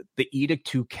the edict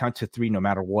to count to 3 no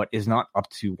matter what is not up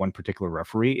to one particular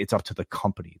referee. It's up to the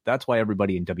company. That's why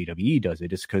everybody in WWE does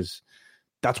it. It's because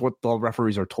that's what the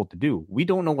referees are told to do. We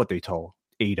don't know what they tell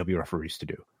AEW referees to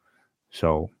do.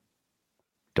 So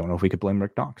don't know if we could blame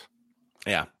Rick Knox.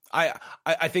 Yeah,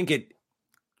 I think it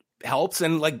helps,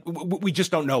 and like we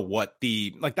just don't know what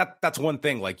that's one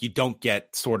thing. Like you don't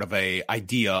get sort of a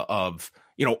idea of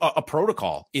a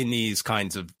protocol in these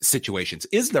kinds of situations.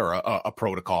 Is there a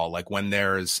protocol like when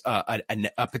there's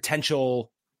a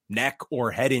potential neck or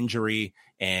head injury,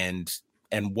 and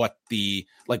what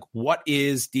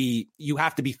is you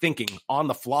have to be thinking on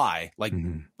the fly like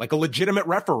a legitimate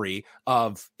referee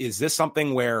of, is this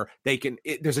something where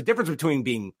there's a difference between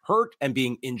being hurt and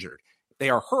being injured. If they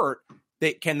are hurt,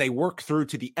 can they work through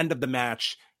to the end of the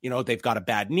match? They've got a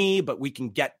bad knee, but we can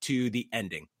get to the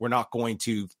ending. We're not going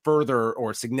to further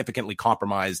or significantly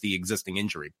compromise the existing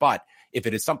injury. But if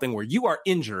it is something where you are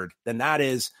injured, then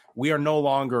we are no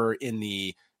longer in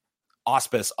the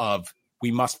auspice of we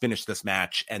must finish this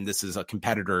match, and this is a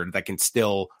competitor that can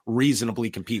still reasonably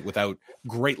compete without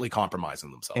greatly compromising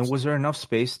themselves. And was there enough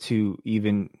space to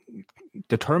even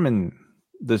determine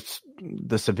the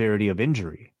severity of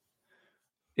injury?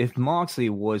 If Moxley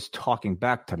was talking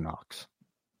back to Knox,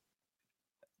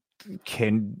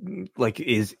 can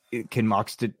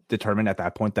Mox determine at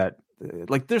that point that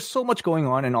there's so much going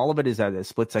on and all of it is at a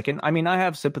split second? I mean, I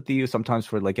have sympathy sometimes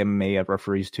for like MMA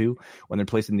referees too when they're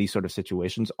placed in these sort of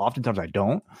situations. Oftentimes I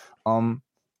don't.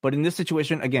 But in this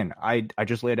situation, again, I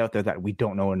just laid out there that we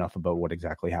don't know enough about what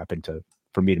exactly happened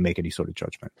for me to make any sort of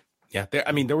judgment. Yeah,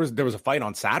 there was a fight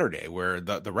on Saturday where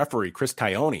the referee Chris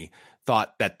Tione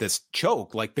thought that this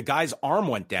choke, like the guy's arm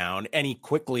went down and he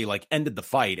quickly ended the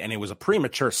fight, and it was a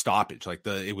premature stoppage.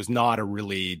 It was not a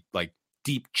really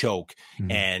deep choke,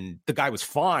 and the guy was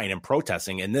fine and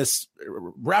protesting, and this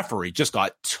referee just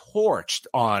got torched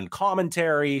on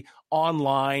commentary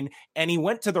online, and he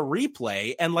went to the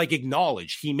replay and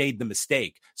acknowledged he made the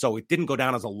mistake. So it didn't go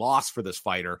down as a loss for this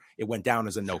fighter. It went down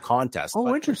as a no contest.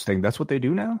 Oh, interesting. That's what they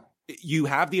do now? You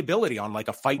have the ability on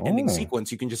a fight ending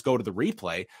sequence. You can just go to the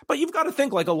replay, but you've got to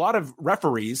think a lot of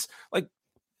referees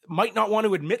might not want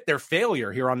to admit their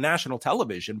failure here on national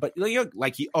television, but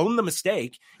he owned the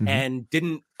mistake and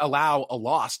didn't allow a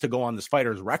loss to go on this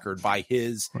fighter's record by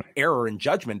his error in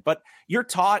judgment. But you're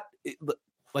taught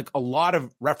a lot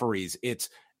of referees, it's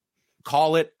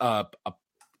call it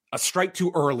a strike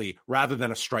too early rather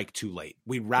than a strike too late.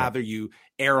 We'd rather you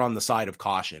err on the side of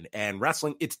caution. And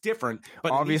wrestling, it's different.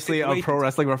 But obviously, a pro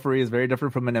wrestling referee is very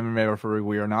different from an MMA referee.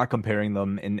 We are not comparing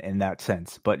them in that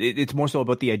sense. But it's more so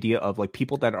about the idea of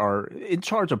people that are in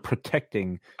charge of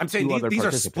protecting. I'm saying these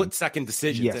are split-second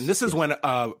decisions. Yes, and this is when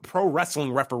a pro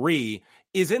wrestling referee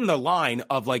is in the line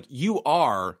of you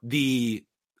are the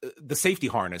safety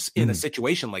harness in a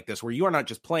situation like this, where you are not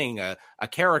just playing a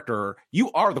character,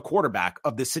 you are the quarterback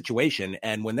of this situation.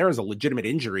 And when there is a legitimate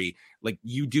injury,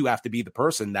 you do have to be the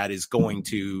person that is going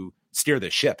to steer the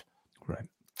ship.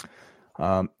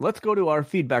 Right. Let's go to our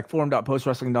feedback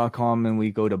forum.postwrestling.com, and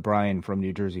we go to Brian from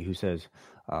New Jersey, who says,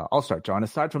 I'll start, John.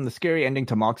 Aside from the scary ending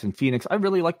to Mox and Phoenix, I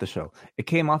really liked the show. It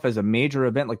came off as a major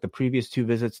event like the previous 2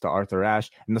 visits to Arthur Ashe,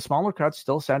 and the smaller crowd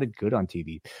still sounded good on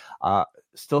TV.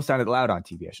 Still sounded loud on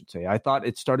TV, I should say. I thought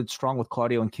it started strong with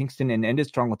Claudio and Kingston and ended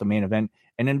strong with the main event.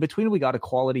 And in between, we got a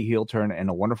quality heel turn and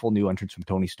a wonderful new entrance from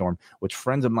Tony Storm, which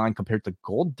friends of mine compared to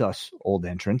Goldust's old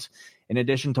entrance. In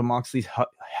addition to Moxley's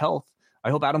health, I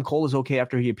hope Adam Cole is okay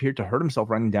after he appeared to hurt himself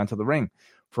running down to the ring.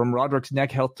 From Roderick's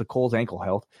neck health to Cole's ankle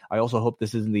health, I also hope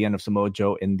this isn't the end of Samoa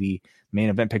Joe in the main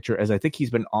event picture, as I think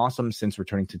he's been awesome since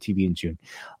returning to TV in June.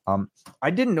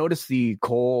 I didn't notice the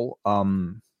Cole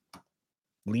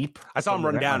leap. I saw him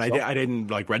run down. I didn't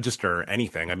register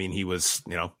anything. I mean, he was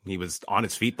on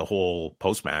his feet the whole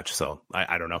post match. So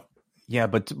I don't know. Yeah,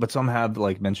 but some have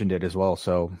mentioned it as well.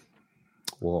 So,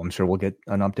 I'm sure we'll get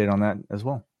an update on that as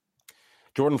well.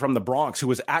 Jordan from the Bronx, who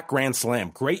was at Grand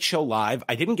Slam. Great show live.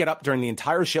 I didn't get up during the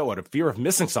entire show out of fear of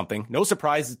missing something. No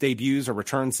surprises, debuts, or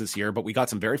returns this year, but we got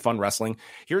some very fun wrestling.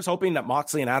 Here's hoping that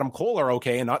Moxley and Adam Cole are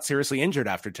okay and not seriously injured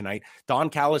after tonight. Don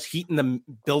Callis' heat in the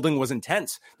building was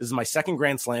intense. This is my second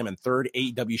Grand Slam and third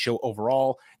AEW show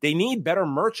overall. They need better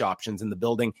merch options in the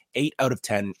building. 8 out of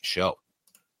 10 show.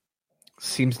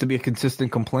 Seems to be a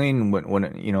consistent complaint when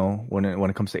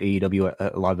it comes to AEW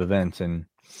at live events. And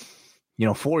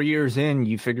 4 years in,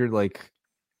 you figured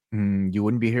you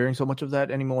wouldn't be hearing so much of that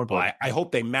anymore. But well, I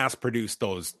hope they mass produce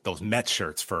those Mets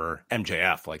shirts for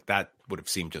MJF. Like that would have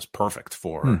seemed just perfect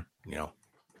for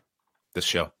this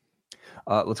show.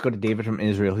 Let's go to David from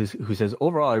Israel, who says,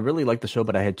 overall, I really liked the show,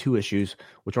 but I had 2 issues,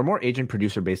 which are more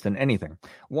agent-producer based than anything.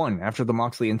 One, after the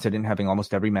Moxley incident, having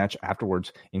almost every match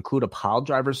afterwards include a pile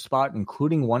driver spot,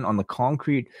 including one on the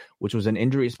concrete, which was an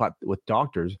injury spot with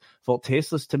doctors, felt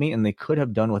tasteless to me, and they could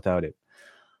have done without it.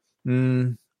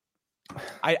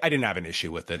 I didn't have an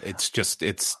issue with it.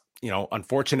 It's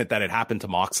unfortunate that it happened to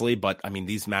Moxley, but I mean,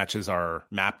 these matches are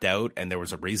mapped out and there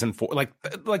was a reason for like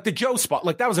the Joe spot,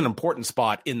 like that was an important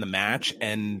spot in the match.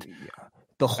 And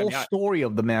the whole story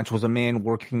of the match was a man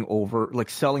working over, like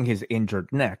selling his injured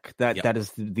neck. That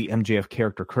is the MJF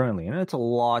character currently. And it's a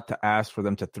lot to ask for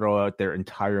them to throw out their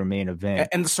entire main event.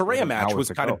 And the Saraya match was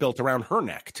kind of built around her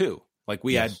neck too. Like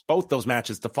we had both those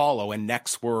matches to follow and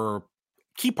necks were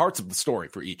key parts of the story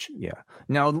for each. Yeah.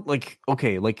 Now,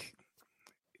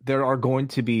 there are going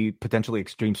to be potentially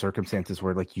extreme circumstances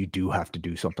where you do have to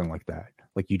do something like that.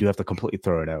 Like you do have to completely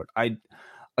throw it out.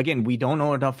 We don't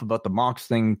know enough about the Mox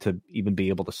thing to even be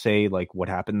able to say what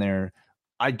happened there.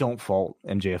 I don't fault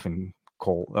MJF and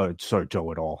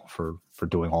Joe at all for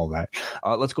doing all that.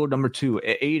 Let's go number 2.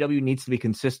 AEW needs to be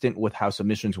consistent with how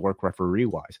submissions work referee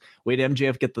wise. Wait,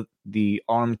 MJF get the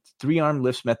 3-arm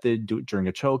lifts method during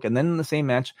a choke, and then in the same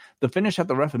match, the finish had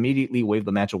the ref immediately wave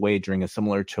the match away during a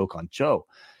similar choke on Joe.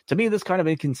 To me, this kind of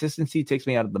inconsistency takes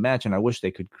me out of the match, and I wish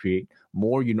they could create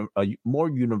a more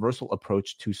universal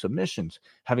approach to submissions.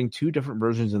 Having 2 different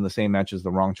versions in the same match is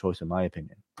the wrong choice, in my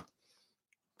opinion.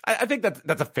 I think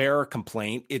that's a fair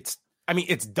complaint. It's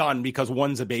done because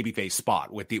one's a babyface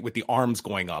spot with the arms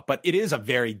going up, but it is a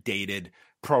very dated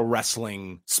pro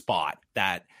wrestling spot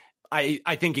that I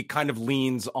think it kind of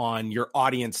leans on your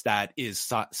audience that is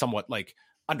somewhat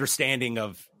understanding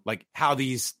of how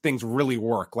these things really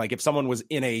work. Like if someone was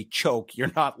in a choke,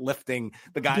 you're not lifting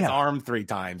the guy's arm 3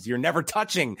 times. You're never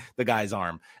touching the guy's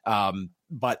arm.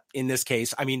 But in this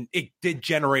case, it did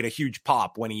generate a huge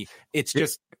pop when it's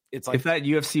like if that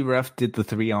UFC ref did the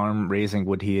 3-arm raising,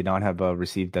 would he not have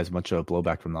received as much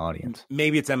blowback from the audience?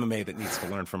 Maybe it's MMA that needs to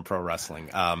learn from pro wrestling.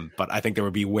 But I think there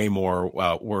would be way more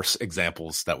worse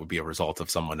examples that would be a result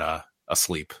of someone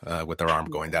asleep with their arm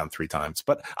going down 3 times.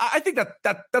 But I think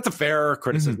that's a fair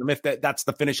criticism. If that's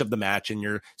the finish of the match and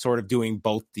you're sort of doing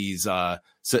both these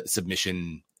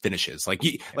submission finishes,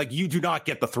 you do not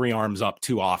get the 3 arms up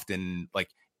too often.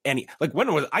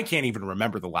 I can't even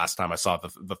remember the last time I saw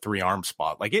the 3-arm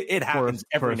spot. It happens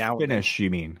every now and then. Finish, you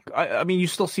mean? I mean, you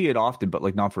still see it often,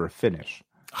 but not for a finish.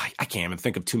 I can't even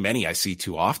think of too many I see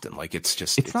too often.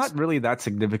 It's not really that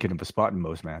significant of a spot in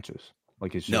most matches.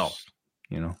 It's just,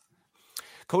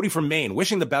 Cody from Maine,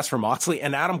 wishing the best for Moxley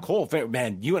and Adam Cole.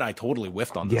 Man, you and I totally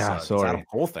whiffed on this, this Adam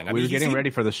Cole thing. We were getting ready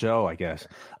for the show, I guess.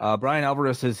 Brian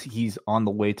Alvarez says he's on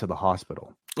the way to the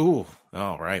hospital. Ooh,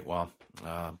 all right. Well,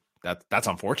 that's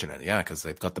unfortunate. Yeah, because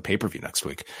they've got the pay-per-view next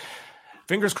week.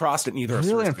 Fingers crossed at neither. It's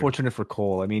really unfortunate for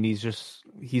Cole. I mean,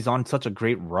 he's on such a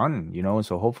great run,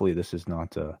 so hopefully this is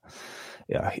not.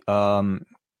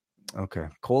 Okay.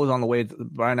 Cole is on the way to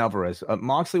Brian Alvarez.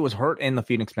 Moxley was hurt in the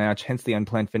Phoenix match, hence the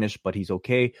unplanned finish, but he's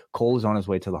okay. Cole is on his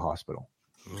way to the hospital.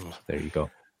 There you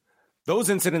go.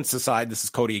 Those incidents aside, this is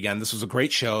Cody again. This was a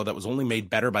great show that was only made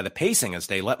better by the pacing as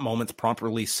they let moments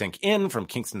properly sink in, from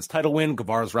Kingston's title win,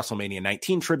 Guevara's WrestleMania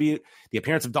 19 tribute, the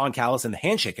appearance of Don Callis, and the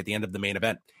handshake at the end of the main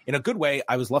event. In a good way,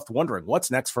 I was left wondering what's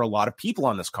next for a lot of people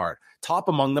on this card. Top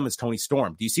among them is Tony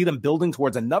Storm. Do you see them building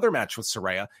towards another match with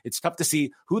Saraya? It's tough to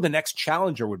see who the next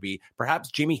challenger would be. Perhaps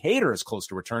Jamie Hayter is close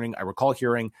to returning. I recall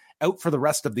hearing out for the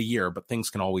rest of the year, but things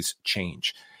can always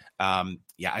change.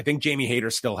 I think Jamie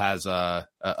Hayter still has a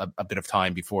bit of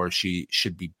time before she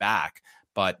should be back.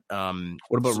 But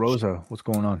what about Rosa? What's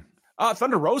going on?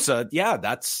 Thunder Rosa,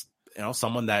 that's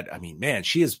someone that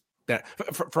she is that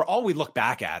for all we look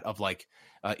back at of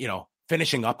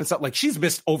finishing up and stuff. She's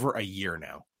missed over a year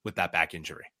now with that back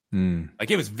injury.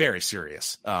 It was very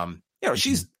serious.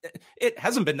 it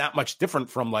hasn't been that much different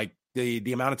from like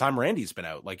the amount of time Randy's been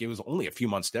out. Like it was only a few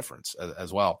months difference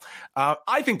as well.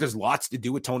 I think there's lots to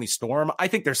do with Toni Storm. I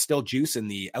think there's still juice in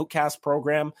the Outcast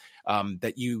program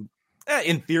that you,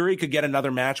 in theory, could get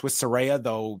another match with Saraya,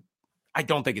 though I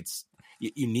don't think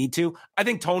you need to. I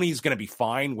think Tony's going to be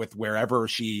fine with wherever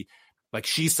she's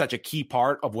such a key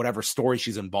part of whatever story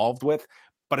she's involved with,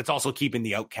 but it's also keeping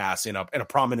the Outcasts in a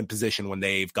prominent position when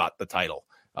they've got the title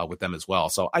with them as well.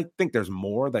 So I think there's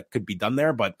more that could be done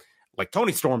there, but like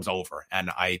Toni Storm's over. And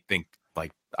I think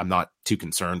like, I'm not too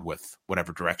concerned with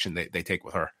whatever direction they take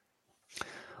with her.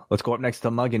 Let's go up next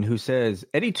to Muggin, who says,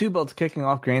 Eddie Two Belts kicking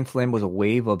off Grand Slam was a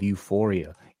wave of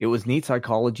euphoria. It was neat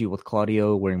psychology with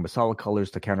Claudio wearing Masala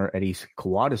colors to counter Eddie's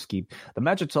Kawada scheme. The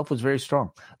match itself was very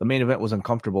strong. The main event was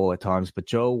uncomfortable at times, but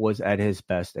Joe was at his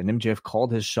best, and MJF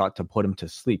called his shot to put him to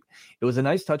sleep. It was a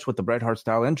nice touch with the Bret Hart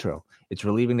style intro. It's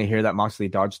relieving to hear that Moxley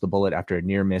dodged the bullet after a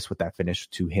near miss with that finish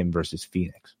to him versus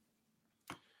Phoenix.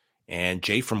 And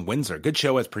Jay from Windsor, good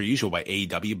show as per usual by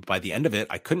AEW. But by the end of it,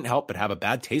 I couldn't help but have a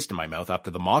bad taste in my mouth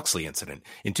after the Moxley incident.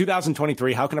 In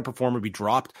 2023, how can a performer be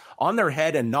dropped on their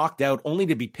head and knocked out only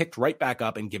to be picked right back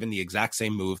up and given the exact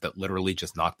same move that literally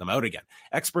just knocked them out again?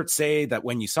 Experts say that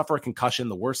when you suffer a concussion,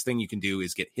 the worst thing you can do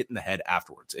is get hit in the head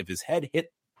afterwards. If his head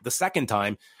hit the second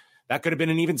time, that could have been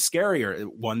an even scarier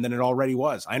one than it already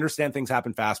was. I understand things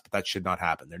happen fast, but that should not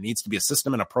happen. There needs to be a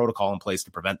system and a protocol in place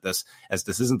to prevent this, as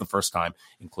this isn't the first time,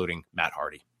 including Matt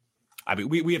Hardy. I mean,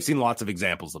 we have seen lots of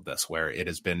examples of this where it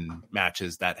has been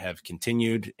matches that have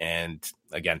continued. And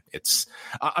again,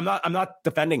 I'm not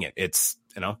defending it. It's,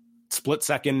 split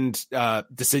second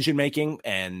decision making.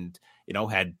 And,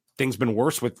 had things been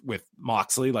worse with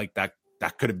Moxley, like that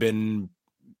could have been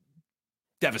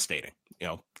devastating,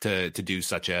 to do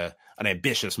such an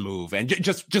ambitious move and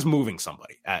just moving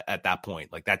somebody at that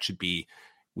point. Like that should be,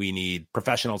 we need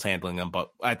professionals handling them. But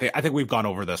I think we've gone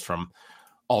over this from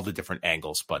all the different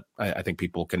angles, but I think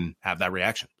people can have that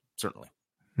reaction. Certainly.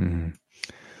 Mm-hmm.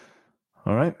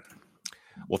 All right.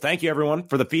 Well, thank you everyone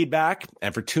for the feedback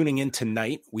and for tuning in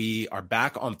tonight. We are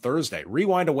back on Thursday,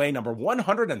 Rewind Away number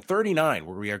 139,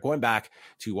 where we are going back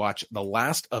to watch The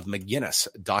Last of McGuinness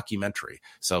documentary.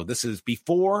 So this is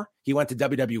before he went to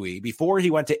WWE, before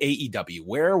he went to AEW.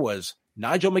 Where was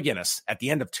Nigel McGuinness at the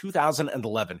end of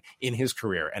 2011 in his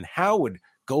career, and how would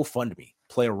GoFundMe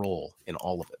play a role in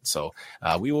all of it? So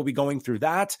we will be going through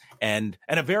that and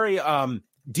a very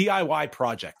DIY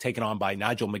project taken on by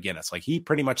Nigel McGuinness. Like he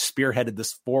pretty much spearheaded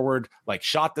this forward, like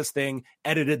shot this thing,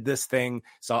 edited this thing.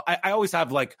 So I always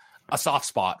have like a soft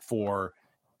spot for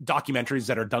documentaries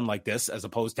that are done like this, as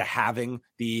opposed to having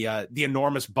the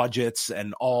enormous budgets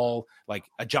and all like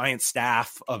a giant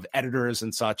staff of editors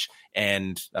and such.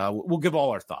 And we'll give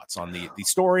all our thoughts on the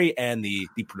story and the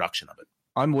production of it.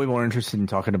 I'm way more interested in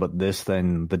talking about this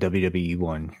than the WWE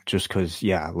one, just because,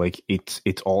 like it's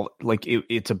all like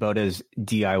it's about as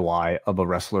DIY of a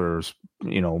wrestler's,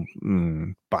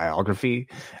 biography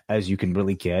as you can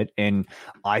really get. And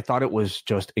I thought it was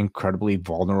just incredibly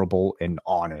vulnerable and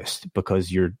honest, because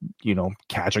you're,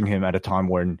 catching him at a time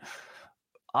when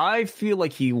I feel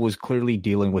like he was clearly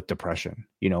dealing with depression,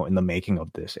 in the making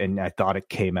of this. And I thought it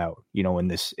came out, in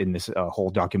this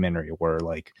whole documentary where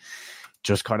like,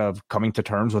 just kind of coming to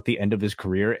terms with the end of his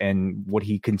career and what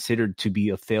he considered to be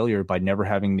a failure by never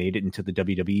having made it into the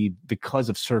WWE because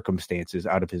of circumstances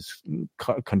out of his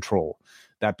control,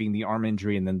 that being the arm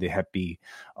injury and then the Hep B,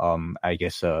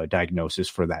 diagnosis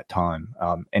for that time.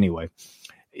 Anyway,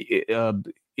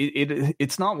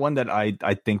 it's not one that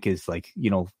I think is like,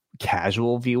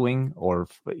 casual viewing or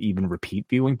even repeat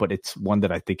viewing, but it's one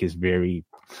that I think is very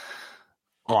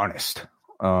honest.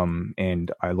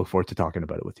 And I look forward to talking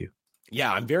about it with you.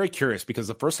 Yeah, I'm very curious, because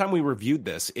the first time we reviewed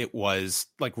this, it was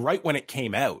like right when it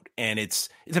came out, and it's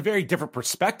a very different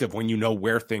perspective when you know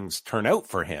where things turn out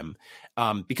for him.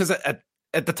 Because at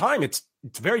the time, it's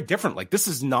very different. Like this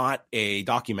is not a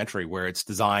documentary where it's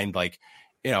designed like,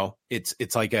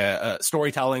 it's like a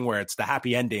storytelling where it's the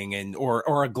happy ending and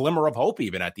or a glimmer of hope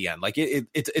even at the end. Like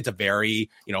it's a very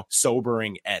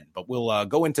sobering end. But we'll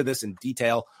go into this in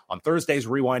detail on Thursday's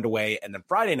Rewind Away, and then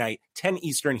Friday night 10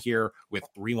 Eastern here with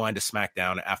Rewind to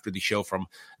SmackDown after the show from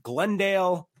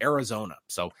Glendale, Arizona.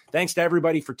 So thanks to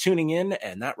everybody for tuning in,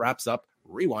 and that wraps up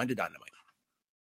Rewind to Dynamite.